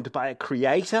welcomed by a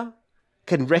creator,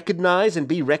 can recognize and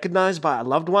be recognized by our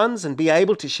loved ones and be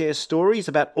able to share stories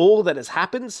about all that has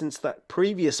happened since that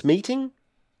previous meeting?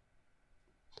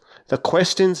 The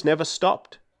questions never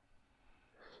stopped.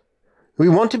 We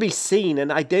want to be seen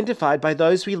and identified by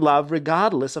those we love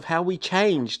regardless of how we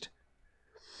changed.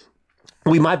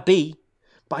 We might be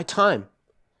by time.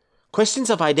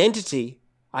 Questions of identity,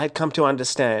 I had come to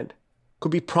understand,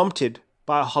 could be prompted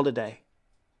by a holiday,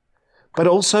 but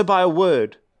also by a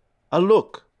word, a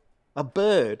look, a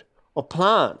bird or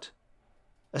plant,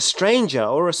 a stranger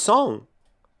or a song.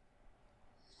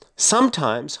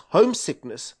 Sometimes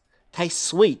homesickness tastes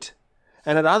sweet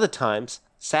and at other times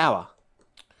sour.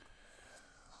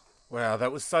 Wow,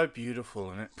 that was so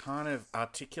beautiful, and it kind of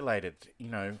articulated,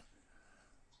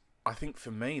 I think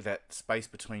for me that space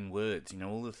between words,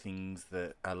 all the things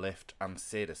that are left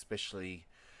unsaid, especially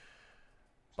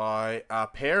by our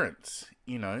parents,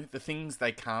 the things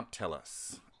they can't tell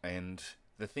us and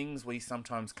the things we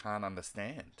sometimes can't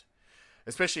understand.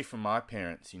 Especially from my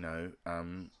parents,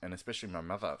 and especially my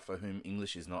mother, for whom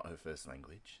English is not her first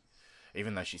language,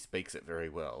 even though she speaks it very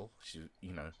well.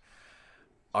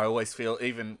 I always feel,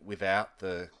 even without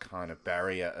the kind of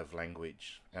barrier of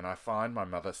language, and I find my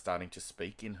mother starting to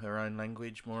speak in her own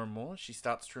language more and more, she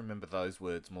starts to remember those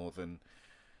words more than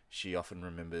she often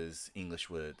remembers English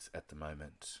words at the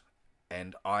moment.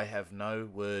 And I have no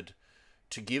word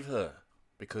to give her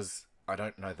because I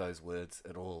don't know those words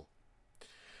at all.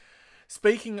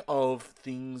 Speaking of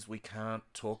things we can't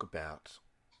talk about,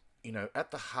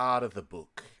 at the heart of the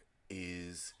book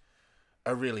is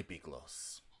a really big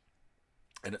loss.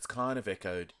 And it's kind of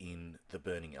echoed in The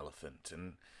Burning Elephant,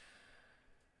 and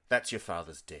that's your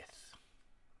father's death.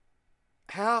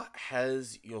 How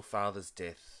has your father's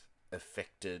death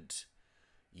affected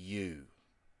you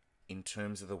in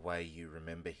terms of the way you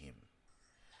remember him?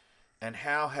 And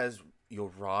how has your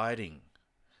writing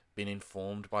been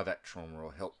informed by that trauma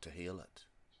or helped to heal it?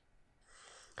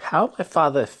 How my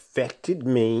father affected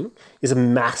me is a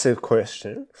massive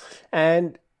question,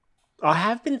 and I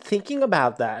have been thinking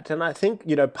about that, and I think,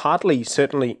 partly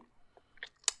certainly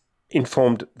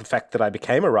informed the fact that I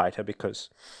became a writer, because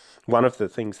one of the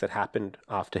things that happened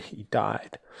after he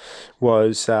died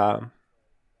was I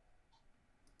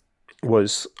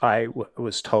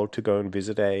was told to go and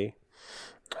visit a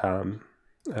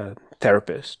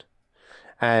therapist,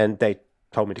 and they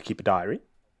told me to keep a diary.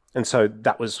 And so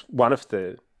that was one of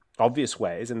the obvious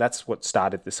ways, and that's what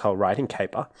started this whole writing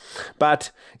caper.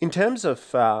 But in terms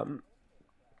of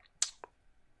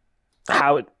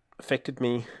how it affected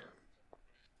me,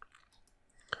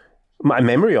 my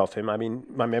memory of him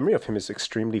is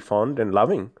extremely fond and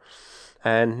loving.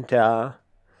 And,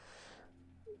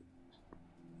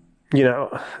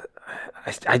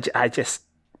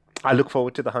 I look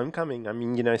forward to the homecoming. I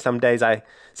mean, some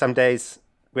days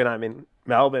when I'm in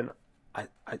Melbourne,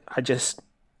 I just,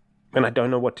 when I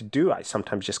don't know what to do, I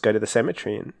sometimes just go to the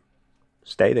cemetery and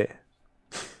stay there.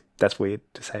 That's weird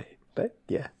to say, but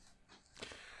yeah.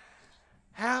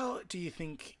 How do you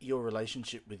think your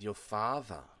relationship with your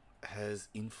father has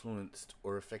influenced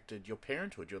or affected your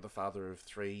parenthood? You're the father of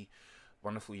 3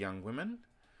 wonderful young women.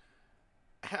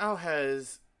 How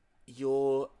has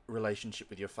your relationship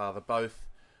with your father, both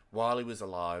while he was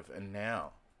alive and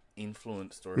now,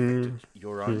 influenced or affected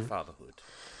your own fatherhood?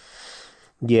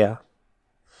 Yeah.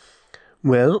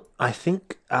 Well, I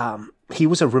think he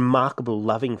was a remarkable,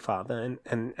 loving father,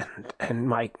 and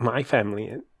my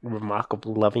family,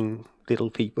 remarkable, loving little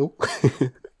people.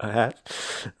 I have.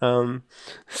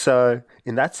 So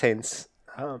in that sense,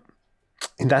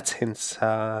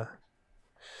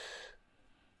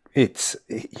 it's,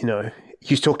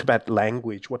 you talked about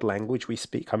language, what language we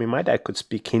speak. I mean, my dad could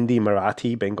speak Hindi,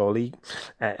 Marathi, Bengali,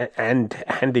 and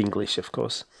English, of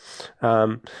course.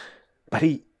 But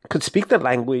he could speak the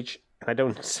language, and I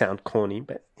don't sound corny,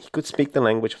 but he could speak the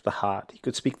language of the heart. He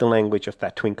could speak the language of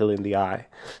that twinkle in the eye.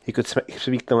 He could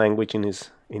speak the language in his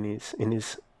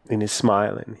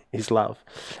smile and his love.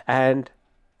 And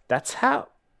that's how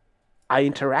I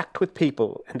interact with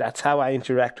people, and that's how I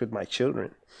interact with my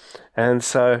children. And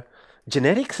so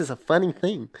genetics is a funny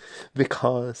thing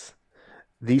because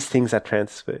these things are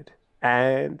transferred.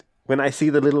 And when I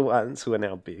see the little ones who are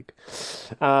now bigger,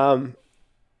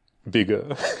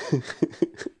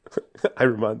 I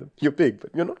remind them, you're big, but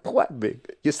you're not quite big.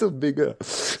 You're still bigger.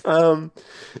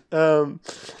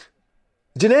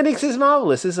 Genetics is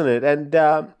marvelous, isn't it? And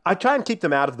I try and keep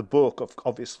them out of the book,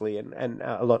 obviously, and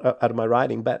a lot out of my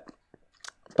writing. But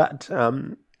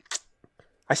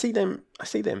I see them.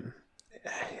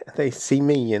 They see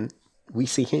me, and we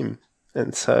see him,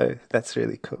 and so that's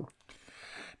really cool.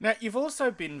 Now, you've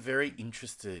also been very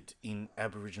interested in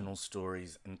Aboriginal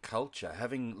stories and culture,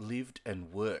 having lived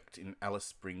and worked in Alice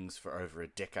Springs for over a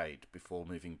decade before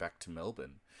moving back to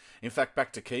Melbourne. In fact,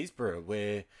 back to Keysborough,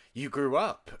 where you grew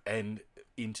up and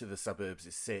into the suburbs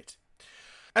is set.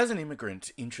 As an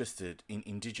immigrant interested in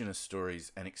Indigenous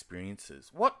stories and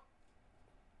experiences, what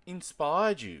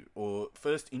inspired you or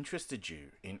first interested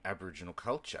you in Aboriginal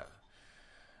culture?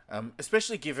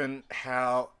 Especially given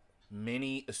how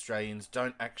many Australians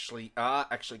are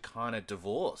actually kind of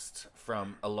divorced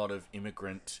from a lot of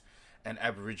immigrant and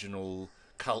Aboriginal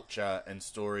culture and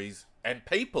stories and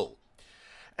people.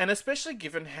 And especially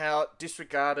given how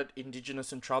disregarded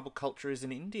Indigenous and tribal culture is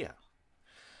in India.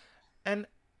 And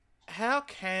how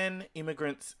can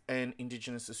immigrants and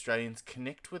Indigenous Australians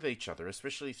connect with each other,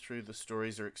 especially through the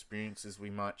stories or experiences we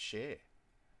might share?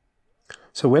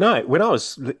 So when I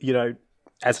was,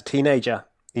 as a teenager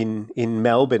in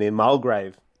Melbourne, in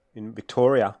Mulgrave, in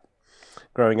Victoria,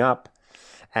 growing up,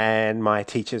 and my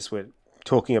teachers were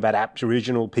talking about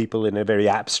Aboriginal people in a very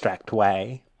abstract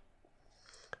way,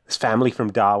 this family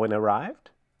from Darwin arrived,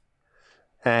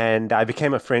 and I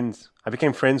became friends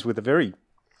with a very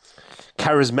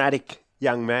charismatic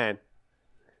young man,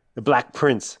 the Black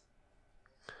Prince,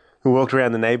 who walked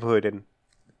around the neighborhood, and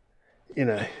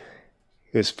it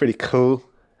was pretty cool.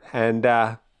 And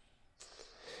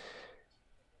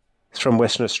he's from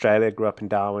Western Australia, grew up in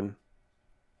Darwin,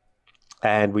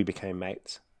 and we became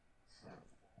mates.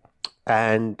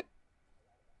 And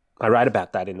I write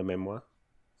about that in the memoir.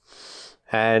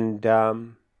 And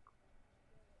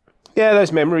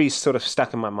those memories sort of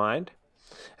stuck in my mind.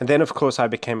 And then, of course, I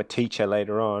became a teacher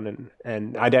later on,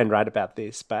 and I don't write about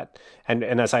this, but and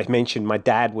as I mentioned, my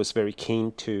dad was very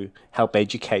keen to help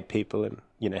educate people and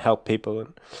help people,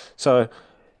 and so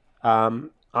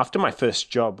after my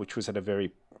first job, which was at a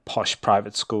very posh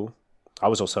private school, I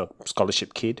was also a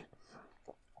scholarship kid.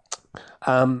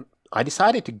 I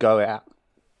decided to go out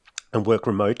and work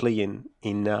remotely in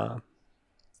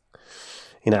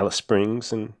Alice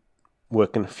Springs and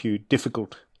work in a few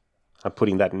difficult. I'm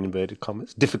putting that in inverted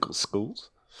commas, difficult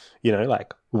schools,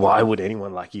 like, why would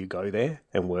anyone like you go there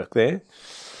and work there?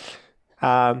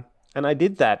 And I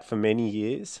did that for many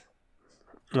years.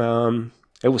 It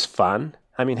was fun.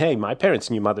 I mean, hey, my parents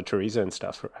knew Mother Teresa and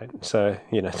stuff, right? So,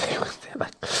 they're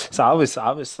like, so I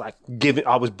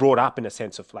was brought up in a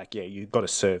sense of like, yeah, you've got to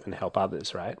serve and help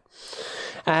others, right?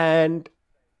 And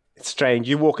it's strange.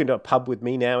 You walk into a pub with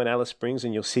me now in Alice Springs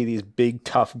and you'll see these big,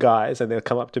 tough guys and they'll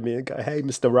come up to me and go, hey,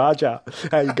 Mr. Raja,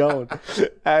 how you going?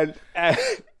 and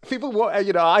people walk,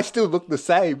 I still look the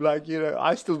same. Like,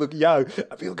 I still look young.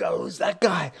 And people go, who's that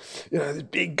guy? This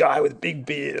big guy with a big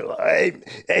beard.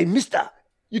 Like, hey, mister,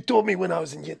 You taught me when I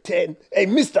was in year 10. Hey,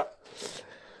 mister.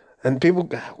 And people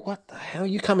go, what the hell?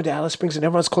 You coming to Alice Springs and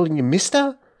everyone's calling you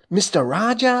mister? Mr.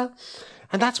 Raja?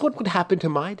 And that's what would happen to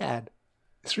my dad.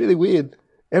 It's really weird.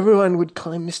 Everyone would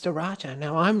call him Mr. Raja.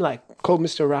 Now I'm called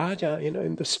Mr. Raja,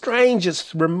 in the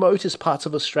strangest, remotest parts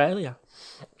of Australia.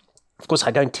 Of course,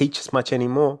 I don't teach as much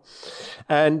anymore.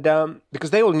 And because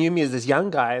they all knew me as this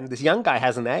young guy, and this young guy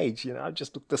hasn't aged. I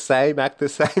just look the same, act the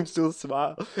same, still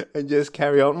smile, and just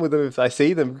carry on with them if I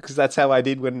see them, because that's how I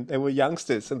did when they were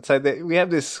youngsters. And so we have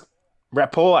this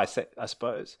rapport, I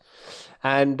suppose.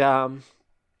 And so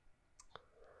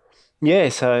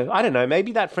I don't know,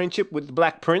 maybe that friendship with the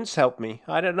Black Prince helped me.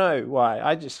 I don't know why.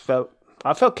 I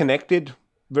felt connected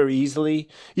very easily,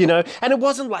 and it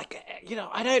wasn't like,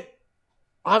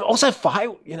 I'm also fight,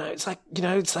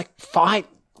 it's like fight,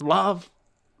 love.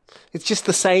 It's just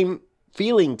the same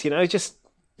feelings, just,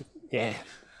 yeah.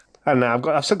 I don't know,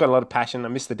 I've still got a lot of passion. I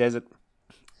miss the desert.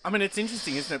 I mean, it's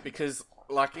interesting, isn't it? Because,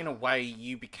 like, in a way,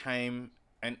 you became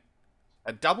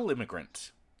a double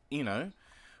immigrant,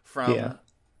 from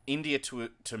India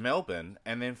to Melbourne,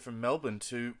 and then from Melbourne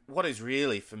to what is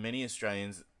really, for many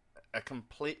Australians, a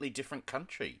completely different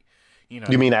country.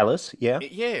 You mean Alice? Yeah?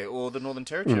 Yeah, or the Northern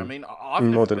Territory. I mean, I've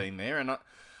never been there, and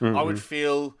I would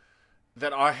feel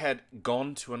that I had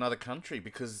gone to another country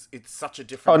because it's such a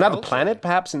different another culture. Planet,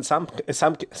 perhaps. In some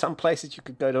places you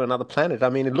could go to another planet. I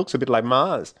mean, it looks a bit like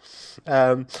Mars.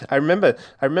 I remember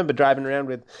driving around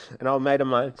with an old mate of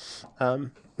mine,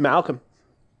 Malcolm,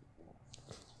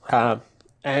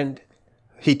 and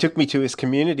he took me to his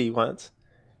community once,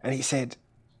 and he said,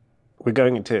 we're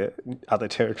going into other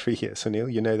territory here,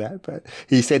 Sunil, you know that, but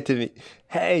he said to me,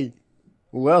 hey,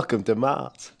 welcome to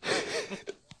Mars.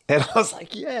 And I was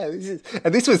like, yeah,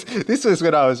 this was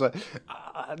when I was like,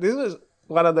 this was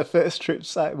one of the first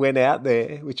trips I went out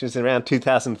there, which was around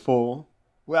 2004.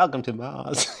 Welcome to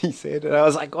Mars, he said. And I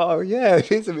was like, oh yeah,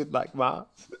 it is a bit like Mars.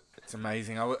 It's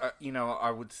amazing.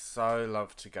 I would so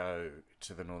love to go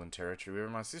to the Northern Territory, where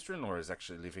my sister-in-law is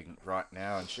actually living right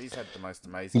now, and she's had the most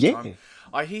amazing time.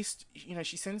 I hear,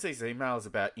 she sends these emails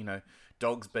about,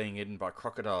 dogs being eaten by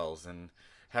crocodiles and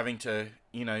having to,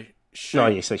 shoot. Oh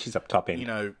yeah, so she's up top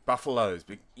end. Buffaloes,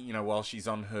 while she's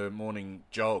on her morning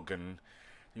jog, and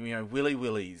willy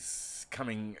willies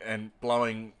coming and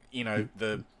blowing,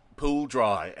 the pool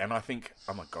dry, and I think,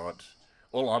 oh my God.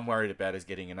 All I'm worried about is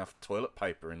getting enough toilet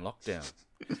paper in lockdown.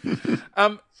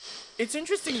 It's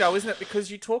interesting, though, isn't it?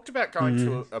 Because you talked about going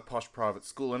to a posh private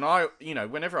school, and I,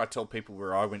 whenever I tell people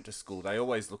where I went to school, they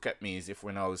always look at me as if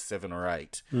when I was 7 or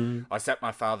 8, I sat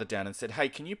my father down and said, hey,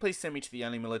 can you please send me to the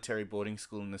only military boarding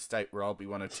school in the state where I'll be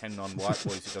one of 10 non-white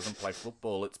boys who doesn't play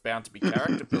football? It's bound to be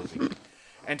character building.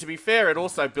 And to be fair, it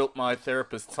also built my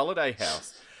therapist's holiday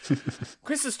house.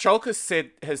 Christos Tsiolkas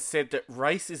has said that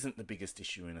race isn't the biggest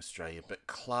issue in Australia, but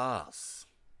class.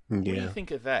 Yeah. What do you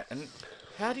think of that? And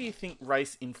how do you think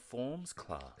race informs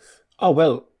class? Oh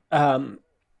well,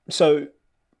 so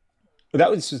that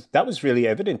was really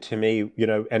evident to me,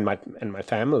 and my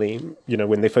family,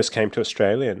 when they first came to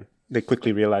Australia, and they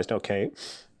quickly realised, okay,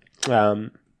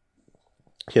 it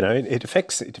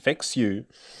affects you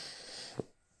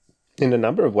in a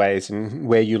number of ways, in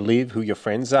where you live, who your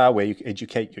friends are, where you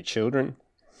educate your children.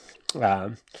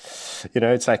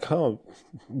 It's like,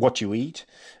 what you eat,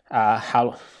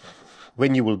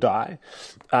 when you will die.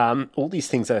 All these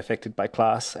things are affected by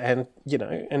class, and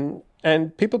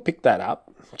and people pick that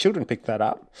up. Children pick that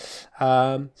up.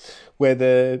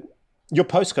 Where your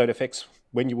postcode affects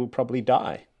when you will probably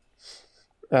die.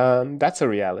 That's a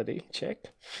reality check,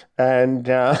 and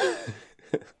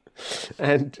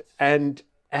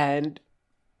and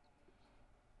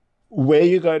where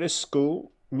you go to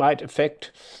school might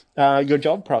affect your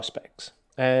job prospects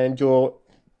and your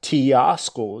TER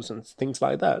scores and things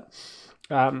like that.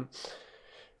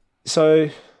 So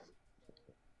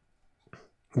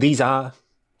these are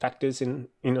factors in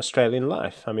Australian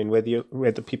life. I mean,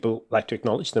 whether people like to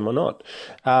acknowledge them or not.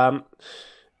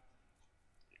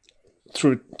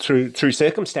 Through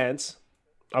circumstance,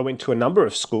 I went to a number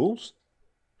of schools.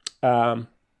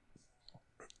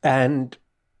 And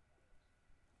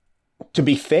to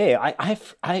be fair,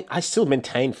 I still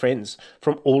maintain friends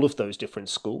from all of those different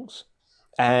schools,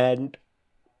 and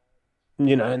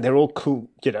and they're all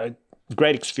cool,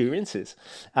 great experiences.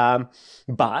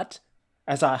 But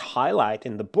as I highlight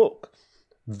in the book,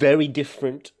 very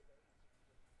different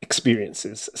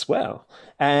experiences as well,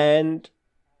 and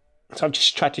so I've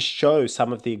just tried to show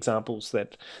some of the examples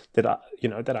that I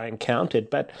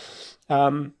encountered, but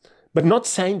not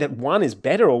saying that one is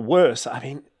better or worse. I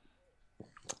mean,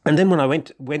 and then when I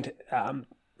went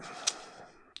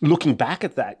looking back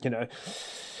at that,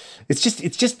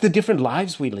 it's just the different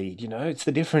lives we lead, you know. It's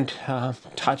the different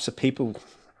types of people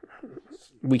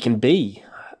we can be.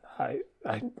 I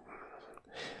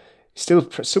still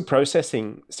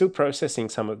processing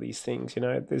some of these things, you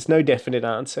know. There's no definite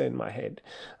answer in my head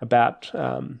about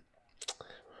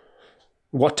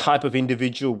what type of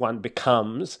individual one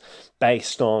becomes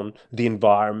based on the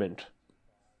environment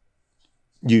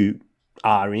you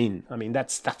are in. I mean,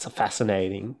 that's a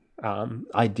fascinating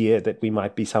idea, that we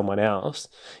might be someone else.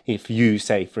 If you,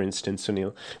 say, for instance,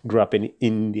 Sunil, grew up in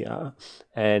India,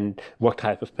 and what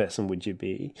type of person would you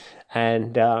be?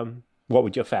 And what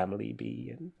would your family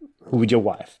be? And who would your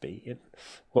wife be? And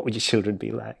what would your children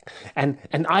be like? And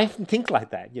I think like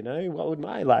that, you know, what would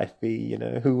my life be? You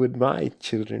know, who would my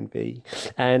children be?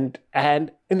 And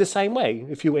in the same way,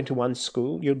 if you went to one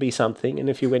school, you'll be something. And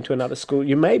if you went to another school,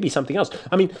 you may be something else.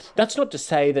 I mean, that's not to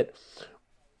say that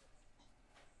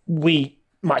we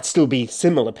might still be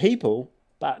similar people,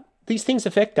 but these things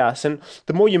affect us. And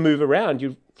the more you move around,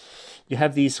 you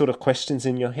have these sort of questions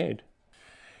in your head.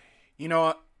 You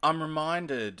know, I'm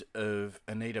reminded of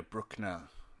Anita Bruckner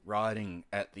writing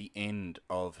at the end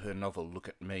of her novel Look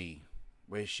at Me,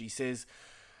 where she says,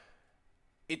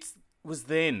 "It was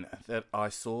then that I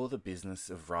saw the business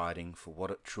of writing for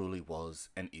what it truly was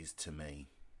and is to me.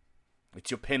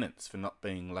 It's your penance for not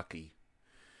being lucky.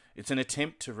 It's an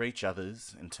attempt to reach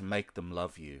others and to make them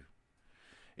love you.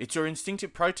 It's your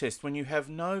instinctive protest when you have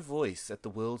no voice at the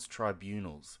world's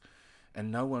tribunals and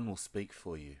no one will speak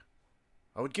for you.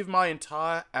 I would give my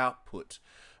entire output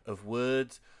of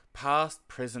words, past,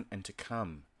 present, and to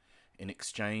come, in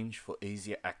exchange for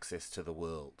easier access to the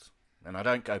world. And I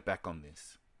don't go back on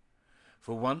this.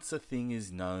 For once a thing is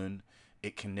known,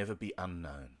 it can never be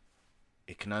unknown.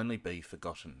 It can only be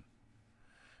forgotten.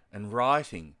 And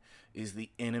writing is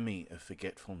the enemy of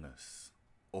forgetfulness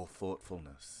or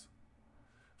thoughtfulness.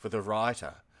 For the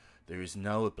writer, there is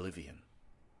no oblivion,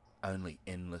 only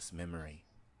endless memory."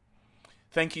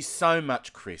 Thank you so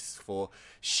much, Chris, for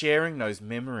sharing those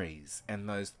memories and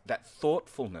that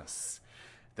thoughtfulness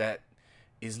that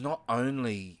is not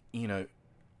only, you know,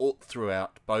 all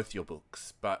throughout both your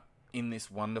books, but in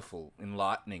this wonderful,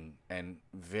 enlightening and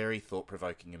very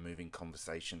thought-provoking and moving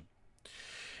conversation.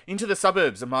 Into the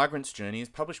Suburbs, A Migrant's Journey is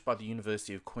published by the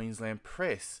University of Queensland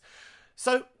Press.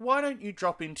 So why don't you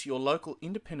drop into your local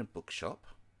independent bookshop,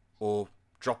 or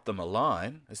drop them a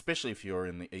line, especially if you're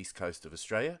in the east coast of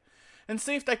Australia, and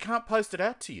see if they can't post it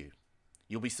out to you.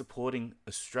 You'll be supporting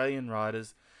Australian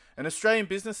writers and Australian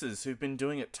businesses who've been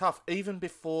doing it tough even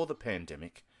before the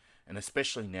pandemic, and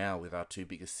especially now with our two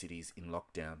biggest cities in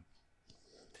lockdown.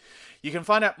 You can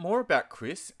find out more about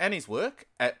Chris and his work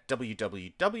at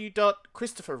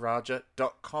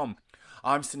www.christopherraja.com.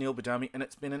 I'm Sunil Badami, and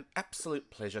it's been an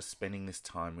absolute pleasure spending this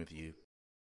time with you.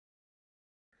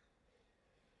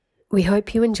 We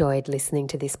hope you enjoyed listening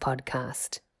to this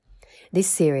podcast. This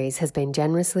series has been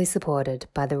generously supported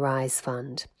by the RISE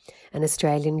Fund, an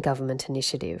Australian government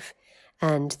initiative,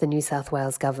 and the New South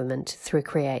Wales Government through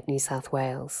Create New South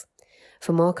Wales.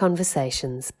 For more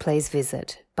conversations, please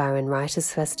visit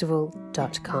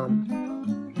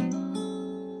byronwritersfestival.com.